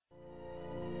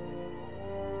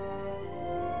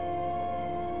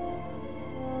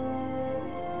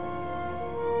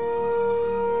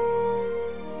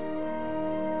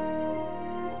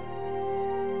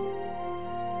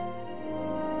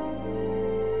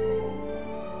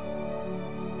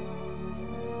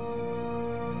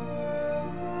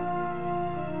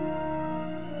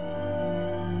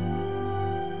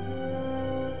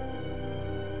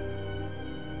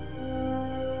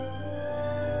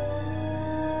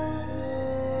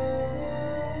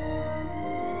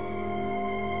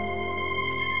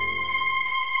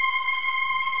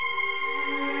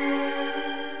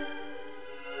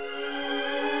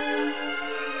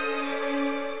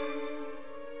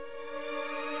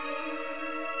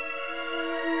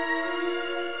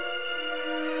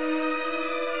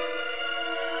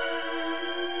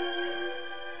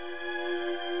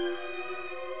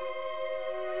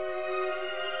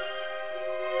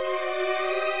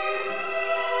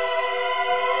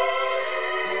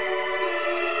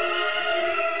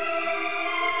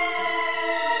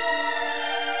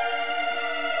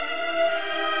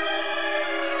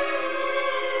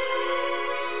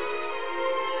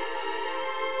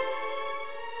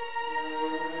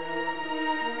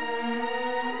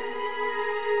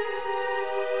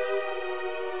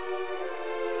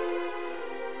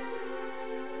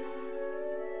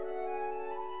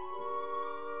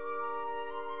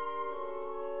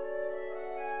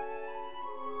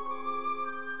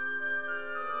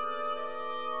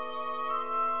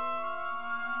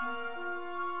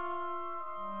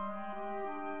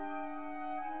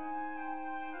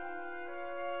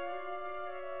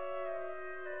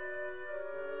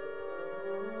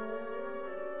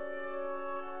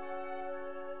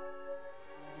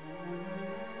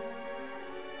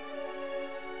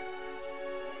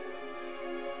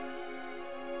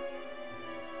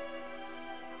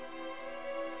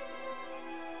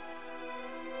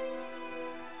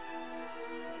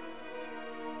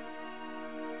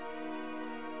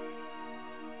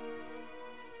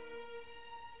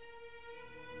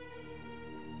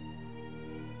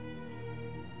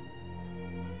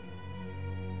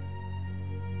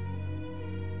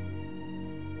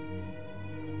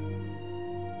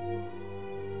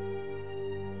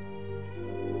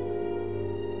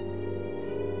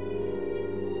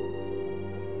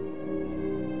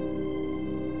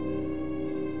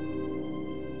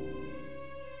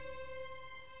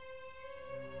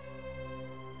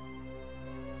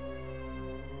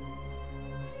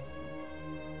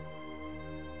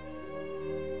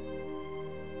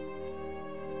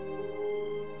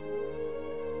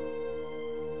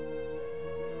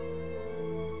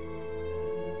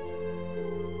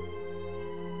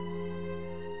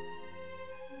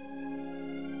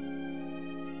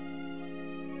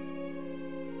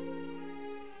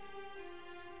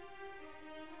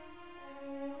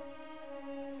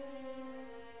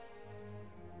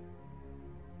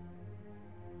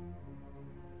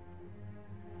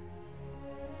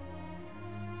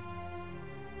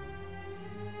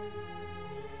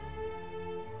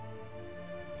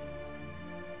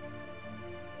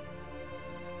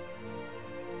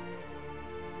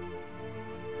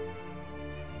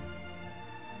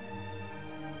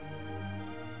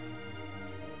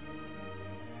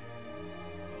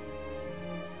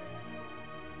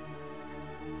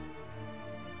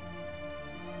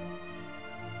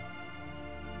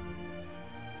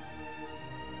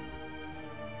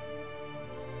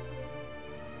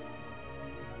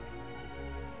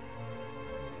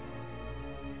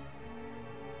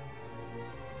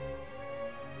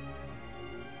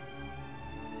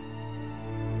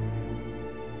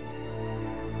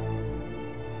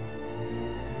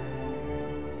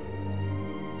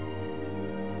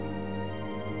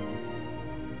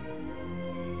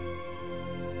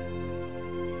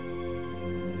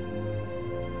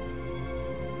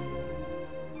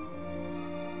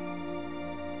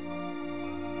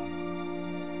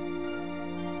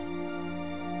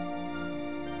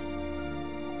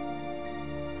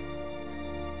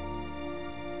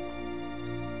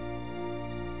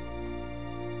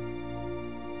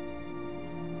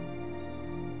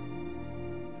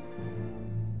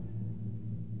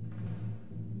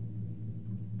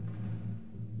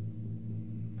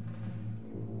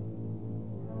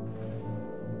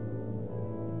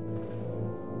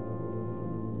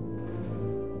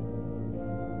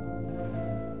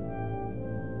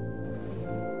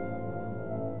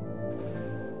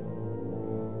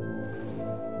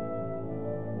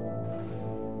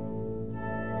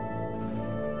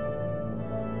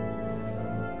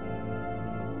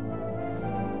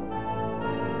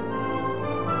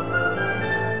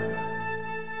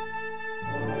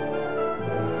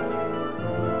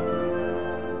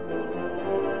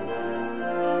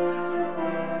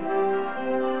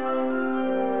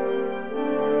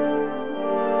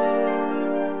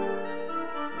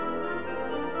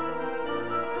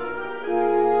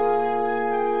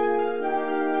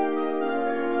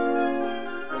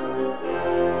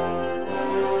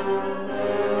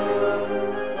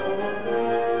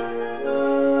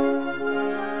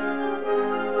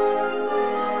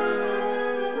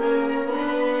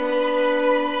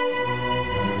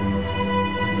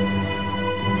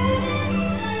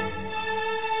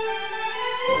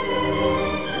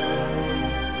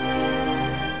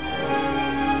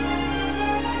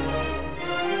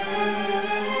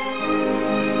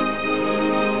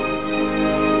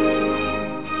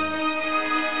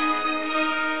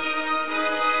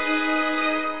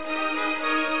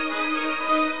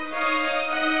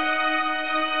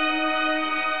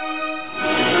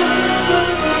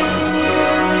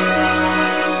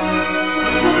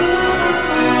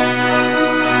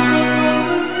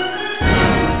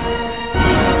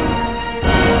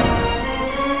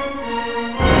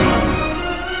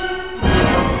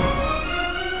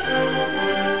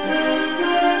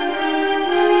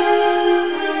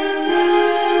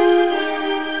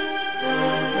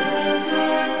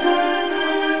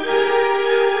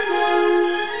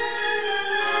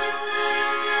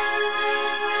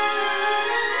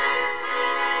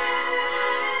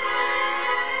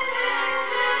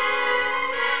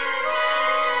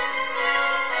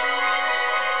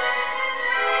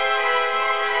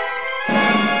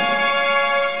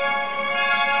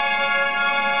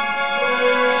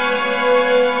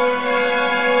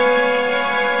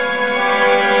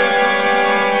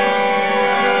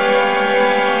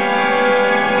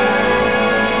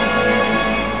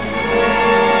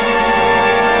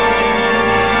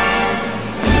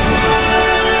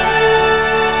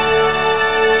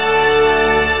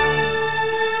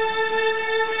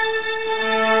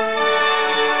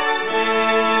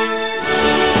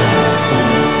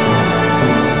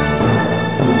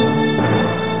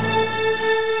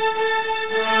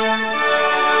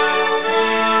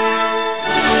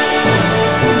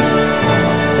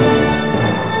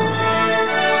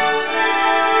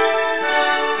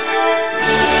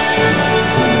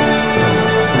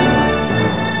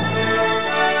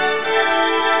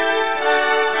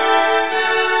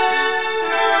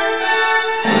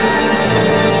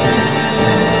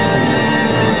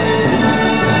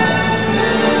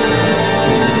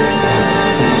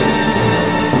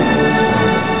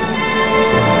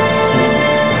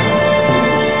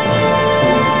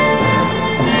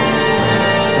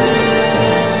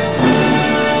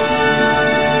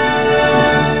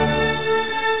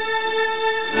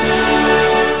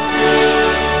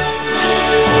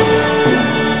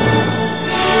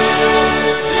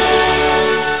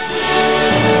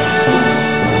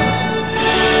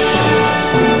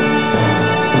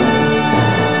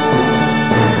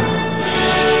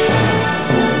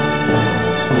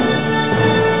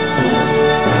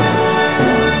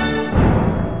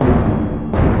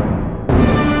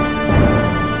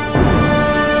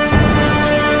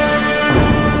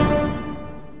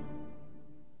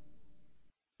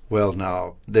 well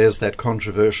now, there's that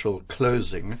controversial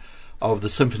closing of the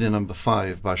Symphony No.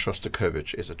 5 by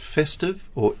Shostakovich. Is it festive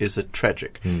or is it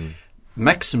tragic?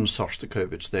 Maxim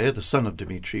Shostakovich there, the son of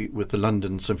Dmitri, with the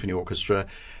London Symphony Orchestra,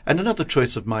 and another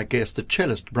choice of my guest, the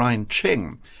cellist Bryan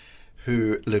Cheng,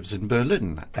 who lives in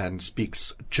Berlin and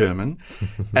speaks German.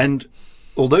 And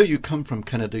although you come from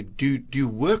Canada, do you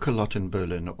work a lot in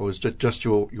Berlin, or is it just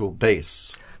your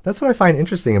base? That's what I find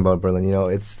interesting about Berlin.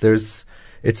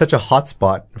 It's such a hot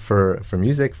spot for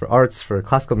music, for arts, for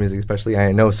classical music especially.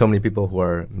 I know so many people who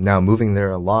are now moving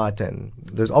there a lot, and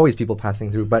there's always people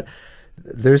passing through, but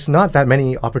there's not that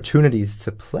many opportunities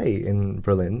to play in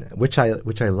Berlin, which I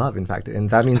love, in fact.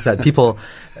 And that means that people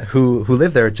who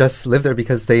live there just live there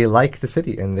because they like the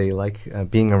city and they like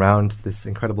being around this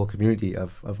incredible community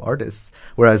of artists.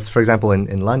 Whereas, for example,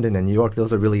 in London and New York,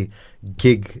 those are really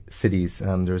gig cities.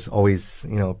 There's always,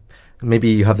 maybe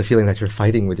you have the feeling that you're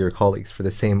fighting with your colleagues for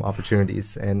the same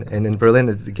opportunities. And in Berlin,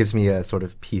 it gives me a sort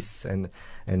of peace and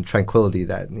tranquility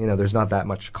that, there's not that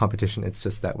much competition. It's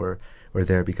just that we're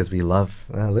there because we love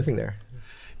living there.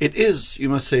 It is, you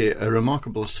must say, a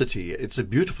remarkable city. It's a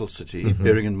beautiful city,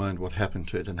 bearing in mind what happened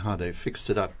to it and how they fixed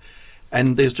it up.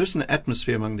 And there's just an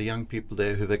atmosphere among the young people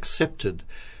there who've accepted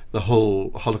the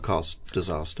whole Holocaust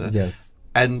disaster. Yes.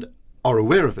 And are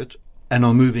aware of it and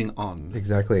are moving on.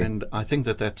 Exactly. And I think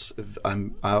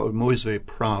I'm always very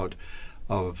proud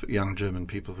of young German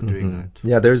people for doing that.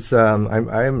 Yeah, there's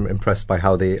I'm impressed by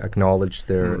how they acknowledge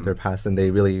their past, and they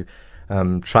really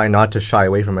try not to shy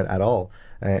away from it at all,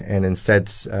 and instead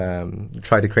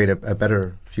try to create a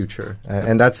better future.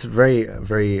 And that's very,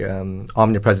 very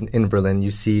omnipresent in Berlin.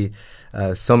 You see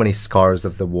so many scars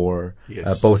of the war,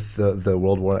 yes. Both the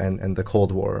World War and the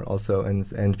Cold War also.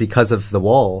 And because of the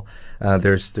wall,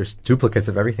 there's duplicates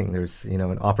of everything. There's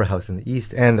an opera house in the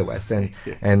east and the west,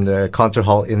 and a concert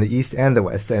hall in the east and the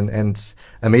west, and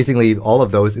amazingly, all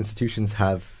of those institutions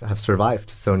have survived.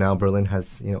 So now Berlin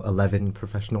has 11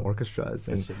 professional orchestras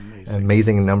and an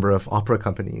amazing number of opera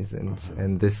companies,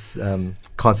 and this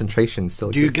concentration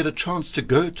still. Do you get a chance to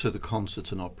go to the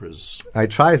concerts and operas? I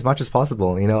try as much as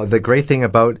possible. The great thing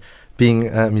about being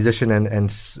a musician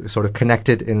and sort of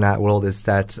connected in that world is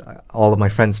that all of my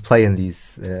friends play in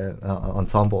these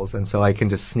ensembles, and so I can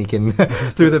just sneak in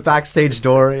through the backstage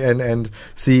door and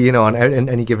see, on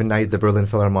any given night, the Berlin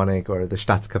Philharmonic or the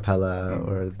Staatskapelle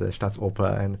or the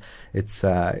Staatsoper, and it's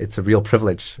a real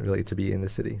privilege, really, to be in the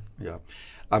city. Yeah.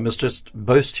 I must just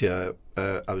boast here,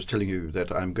 I was telling you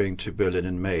that I'm going to Berlin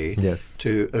in May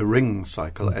to a ring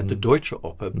cycle at the Deutsche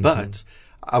Oper, but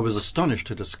I was astonished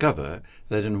to discover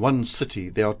that in one city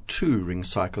there are 2 ring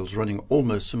cycles running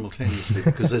almost simultaneously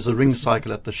because there's a ring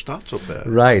cycle at the Staatsoper.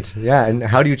 Right, yeah, and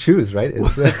how do you choose, right?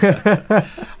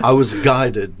 I was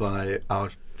guided by our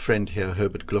friend here,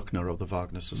 Herbert Gluckner of the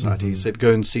Wagner Society. He said,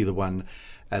 go and see the one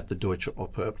at the Deutsche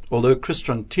Oper. Although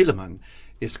Christian Thielemann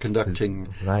is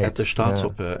conducting at the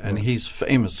Staatsoper, and he's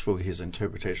famous for his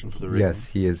interpretation for the ring. Yes,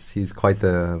 he is. He's quite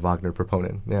the Wagner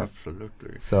proponent. Yeah,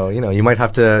 absolutely. So you might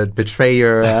have to betray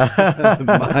your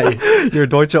your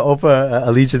Deutsche Oper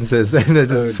allegiances and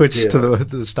just switch to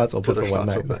the Staatsoper for one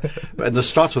night. And the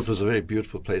Staatsoper is a very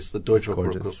beautiful place. The Deutsche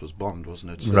Oper, of course, was bombed,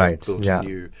 wasn't it? So built a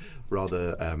new,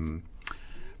 rather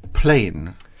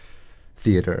plain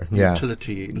theater,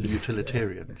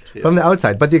 utilitarian theater. From the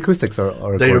outside, but the acoustics are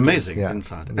they're gorgeous. Amazing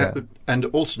inside. And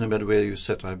also, no matter where you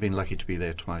sit, I've been lucky to be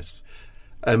there twice.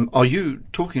 Are you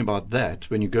talking about that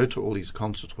when you go to all these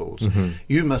concert halls?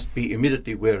 You must be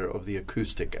immediately aware of the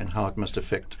acoustic and how it must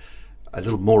affect a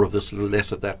little more of this, a little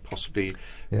less of that, possibly.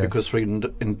 Yes. Because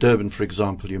in Durban, for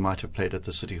example, you might have played at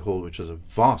the City Hall, which is a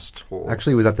vast hall.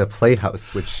 Actually, it was at the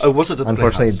Playhouse, which was it at the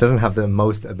unfortunately Playhouse? Doesn't have the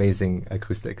most amazing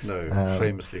acoustics. No,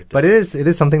 famously. But it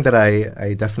is something that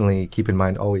I definitely keep in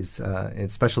mind always,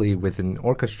 especially with an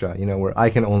orchestra, where I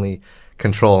can only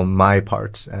control my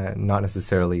part, not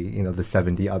necessarily, the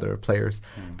 70 other players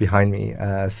behind me.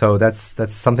 So that's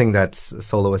something that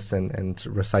soloists and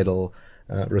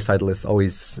recitalists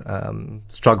always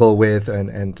struggle with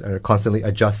and are constantly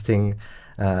adjusting,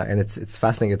 and it's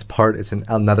fascinating. It's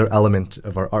another element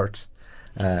of our art,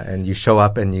 and you show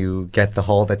up and you get the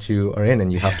hall that you are in,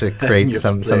 and you have to create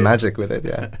some magic with it.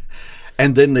 Yeah.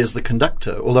 And then there's the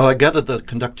conductor. Although I gather the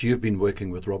conductor you've been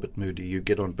working with, Robert Moody, you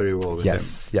get on very well with him.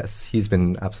 Yes, he's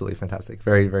been absolutely fantastic.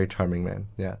 Very, very charming man.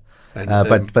 Yeah.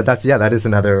 But that is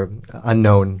another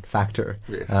unknown factor,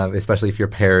 especially if you're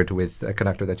paired with a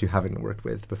conductor that you haven't worked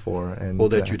with before, or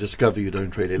that you discover you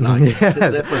don't really like. Yes,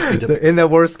 that must be difficult. In the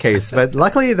worst case. But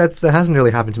luckily, that hasn't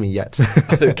really happened to me yet.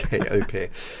 Okay.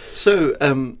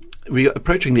 So we are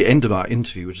approaching the end of our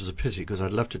interview, which is a pity because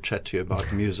I'd love to chat to you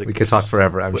about music. We could talk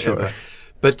forever, I'm sure.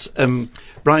 But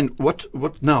Brian,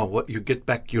 what now? What you get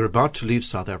back? You're about to leave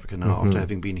South Africa now after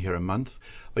having been here a month.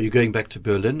 Are you going back to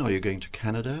Berlin? Are you going to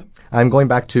Canada? I'm going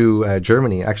back to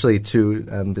Germany, actually, to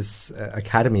this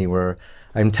academy where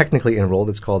I'm technically enrolled.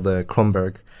 It's called the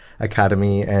Kronberg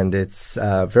Academy, and it's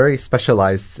a very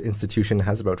specialized institution. It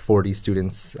has about 40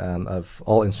 students of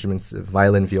all instruments: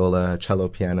 violin, viola, cello,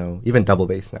 piano, even double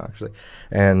bass now, actually.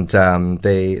 And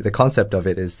the concept of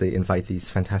it is they invite these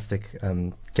fantastic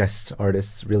guest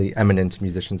artists, really eminent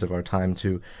musicians of our time,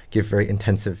 to give very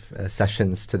intensive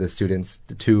sessions to the students,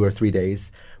 2 or 3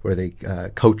 days, where they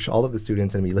coach all of the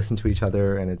students and we listen to each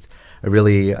other, and it's a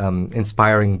really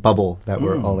inspiring bubble that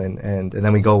we're all in. And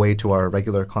then we go away to our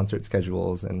regular concert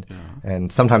schedules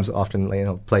and sometimes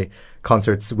often play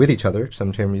concerts with each other,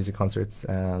 some chamber music concerts,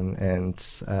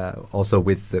 and also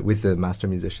with the master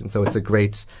musician. So it's a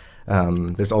great.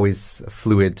 There's always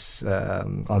fluid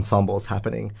ensembles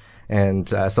happening. And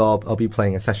so I'll be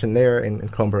playing a session there in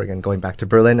Kronberg and going back to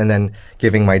Berlin, and then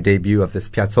giving my debut of this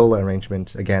Piazzolla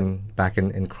arrangement again back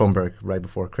in Kronberg right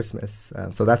before Christmas.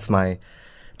 So that's my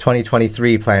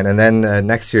 2023 plan. And then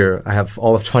next year I have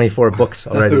all of 24 booked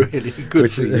already. Really good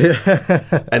for you.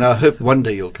 And I hope one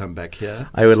day you'll come back here.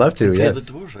 I would love to, yes.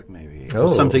 Play the Dvorak maybe. Or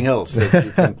something else that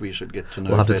you think we should get to know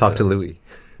We'll have better. to talk to Louis.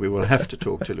 We will have to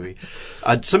talk to Louis.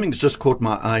 Something's just caught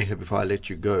my eye here before I let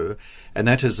you go, and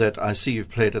that is that I see you've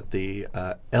played at the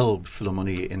Elb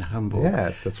Philharmonie in Hamburg.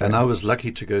 Yes, that's right. And I was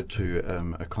lucky to go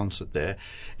to a concert there.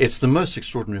 It's the most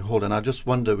extraordinary hall, and I just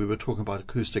wonder, we were talking about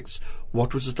acoustics,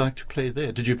 what was it like to play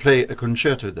there? Did you play a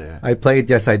concerto there? I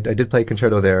played, yes, I did play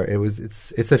concerto there.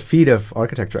 It's a feat of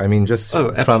architecture. I mean, just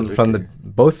from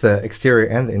both the exterior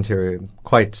and the interior,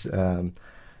 quite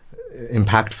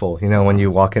impactful. When you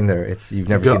walk in there, you've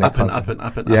never seen up a and concert. up and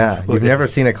up and yeah, up. you've never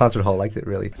seen a concert hall like it,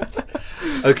 really.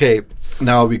 Okay,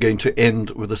 now we're going to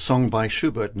end with a song by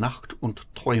Schubert, Nacht und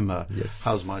Träume. Yes.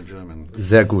 How's my German?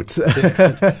 Sehr gut.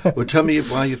 Well, tell me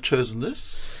why you've chosen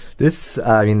this. This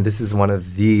is one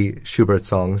of the Schubert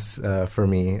songs for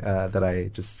me that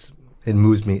it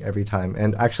moves me every time.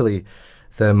 And actually,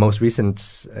 the most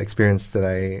recent experience that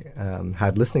I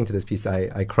had listening to this piece,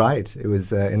 I cried. It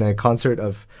was in a concert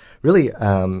of really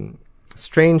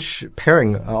strange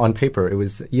pairing on paper. It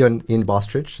was Ian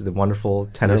Bostridge, the wonderful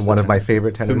tenor, one of my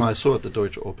favorite tenors. Whom I saw at the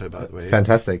Deutsche Oper, by the way.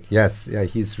 Fantastic, yes. Yeah,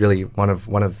 he's really one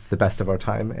of the best of our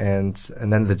time. And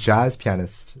then the jazz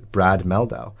pianist, Brad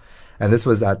Meldau. And this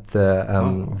was at the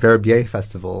Verbier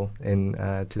Festival in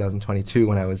 2022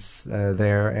 when I was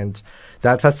there. And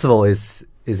that festival is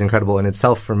incredible in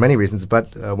itself for many reasons,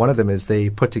 but one of them is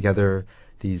they put together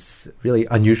these really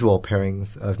unusual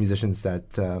pairings of musicians that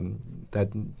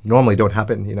normally don't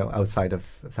happen, outside of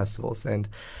festivals. And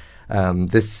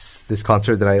this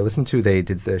concert that I listened to, they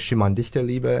did the Schumann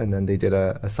Dichterliebe, and then they did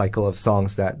a cycle of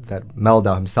songs that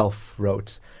Meldau himself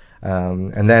wrote.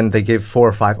 And then they gave 4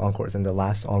 or 5 encores, and the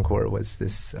last encore was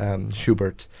this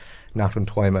Schubert, Nacht und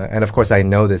Träume. And of course, I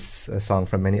know this song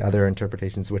from many other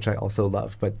interpretations, which I also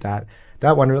love. But that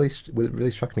one really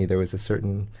struck me. There was a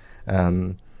certain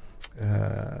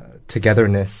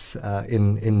togetherness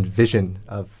in vision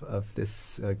of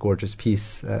this gorgeous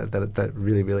piece that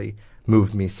really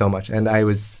moved me so much. And I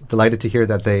was delighted to hear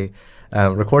that they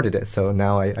recorded it. So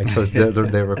now I chose the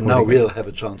recording. And now we'll have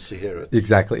a chance to hear it.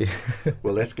 Exactly.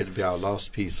 Well, that's going to be our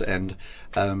last piece. And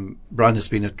Brian, it's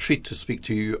been a treat to speak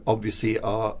to you. You obviously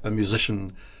are a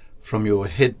musician from your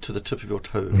head to the tip of your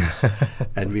toes.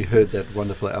 And we heard that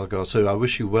wonderful Elgar. So I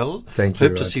wish you well. Thank you,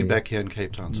 Hope to Rodney. see you back here in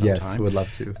Cape Town sometime. Yes, would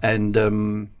love to.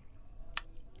 And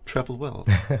travel well.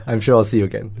 I'm sure I'll see you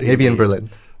again. Maybe in Berlin.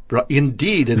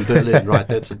 Indeed, in Berlin. Right,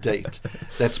 that's a date.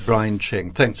 That's Bryan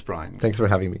Cheng. Thanks, Brian. Thanks for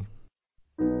having me.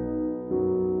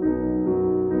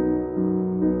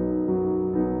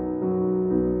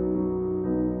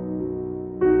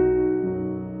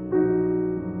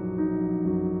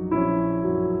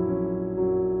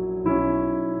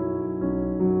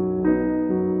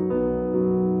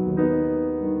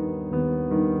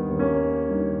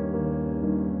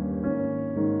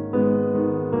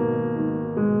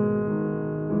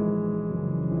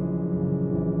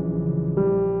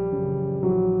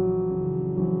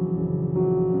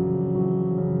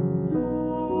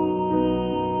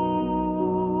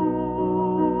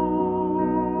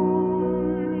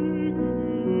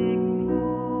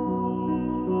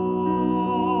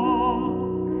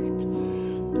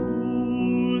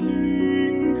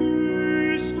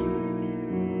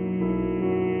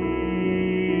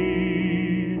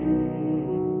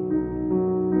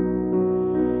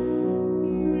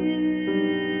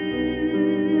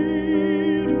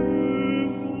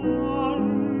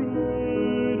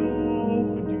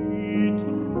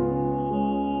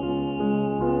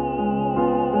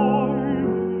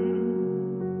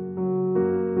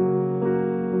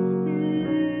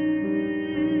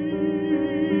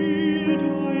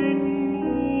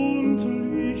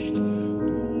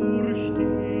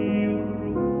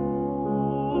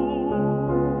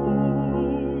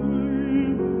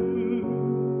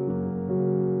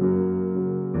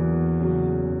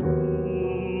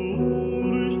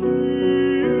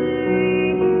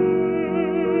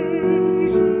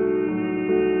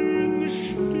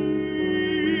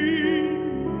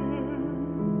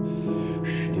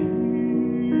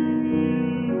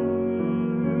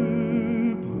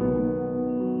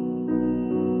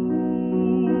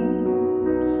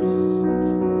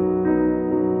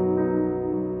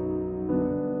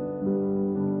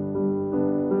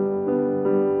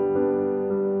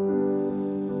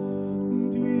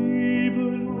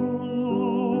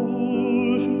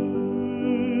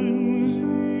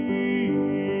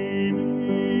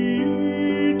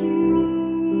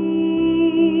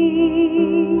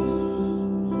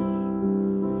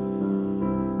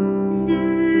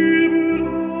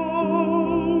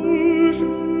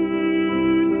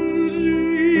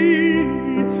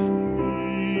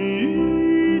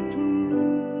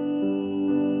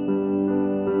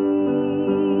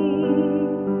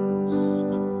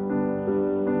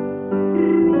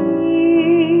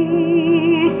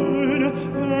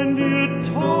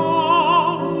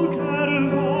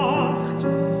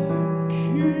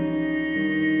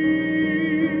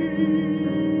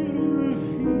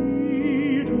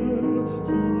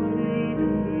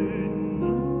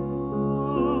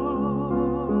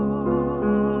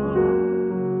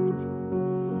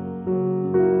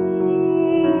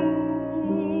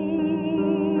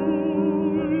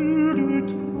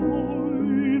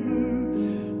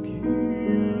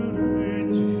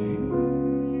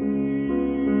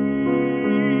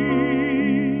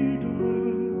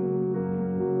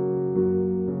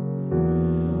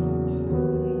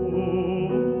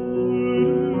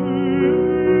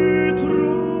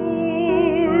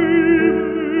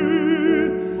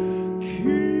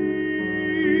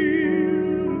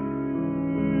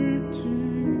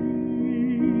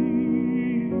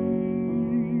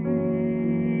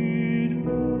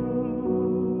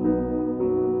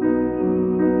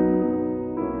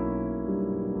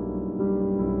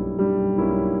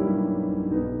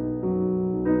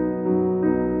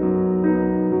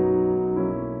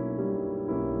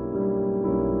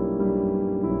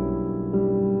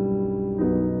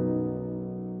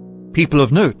 People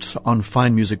of Note on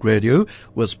Fine Music Radio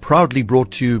was proudly brought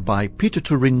to you by Peter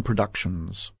Turin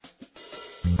Productions.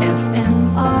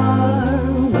 FMR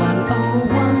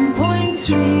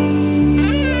 101.3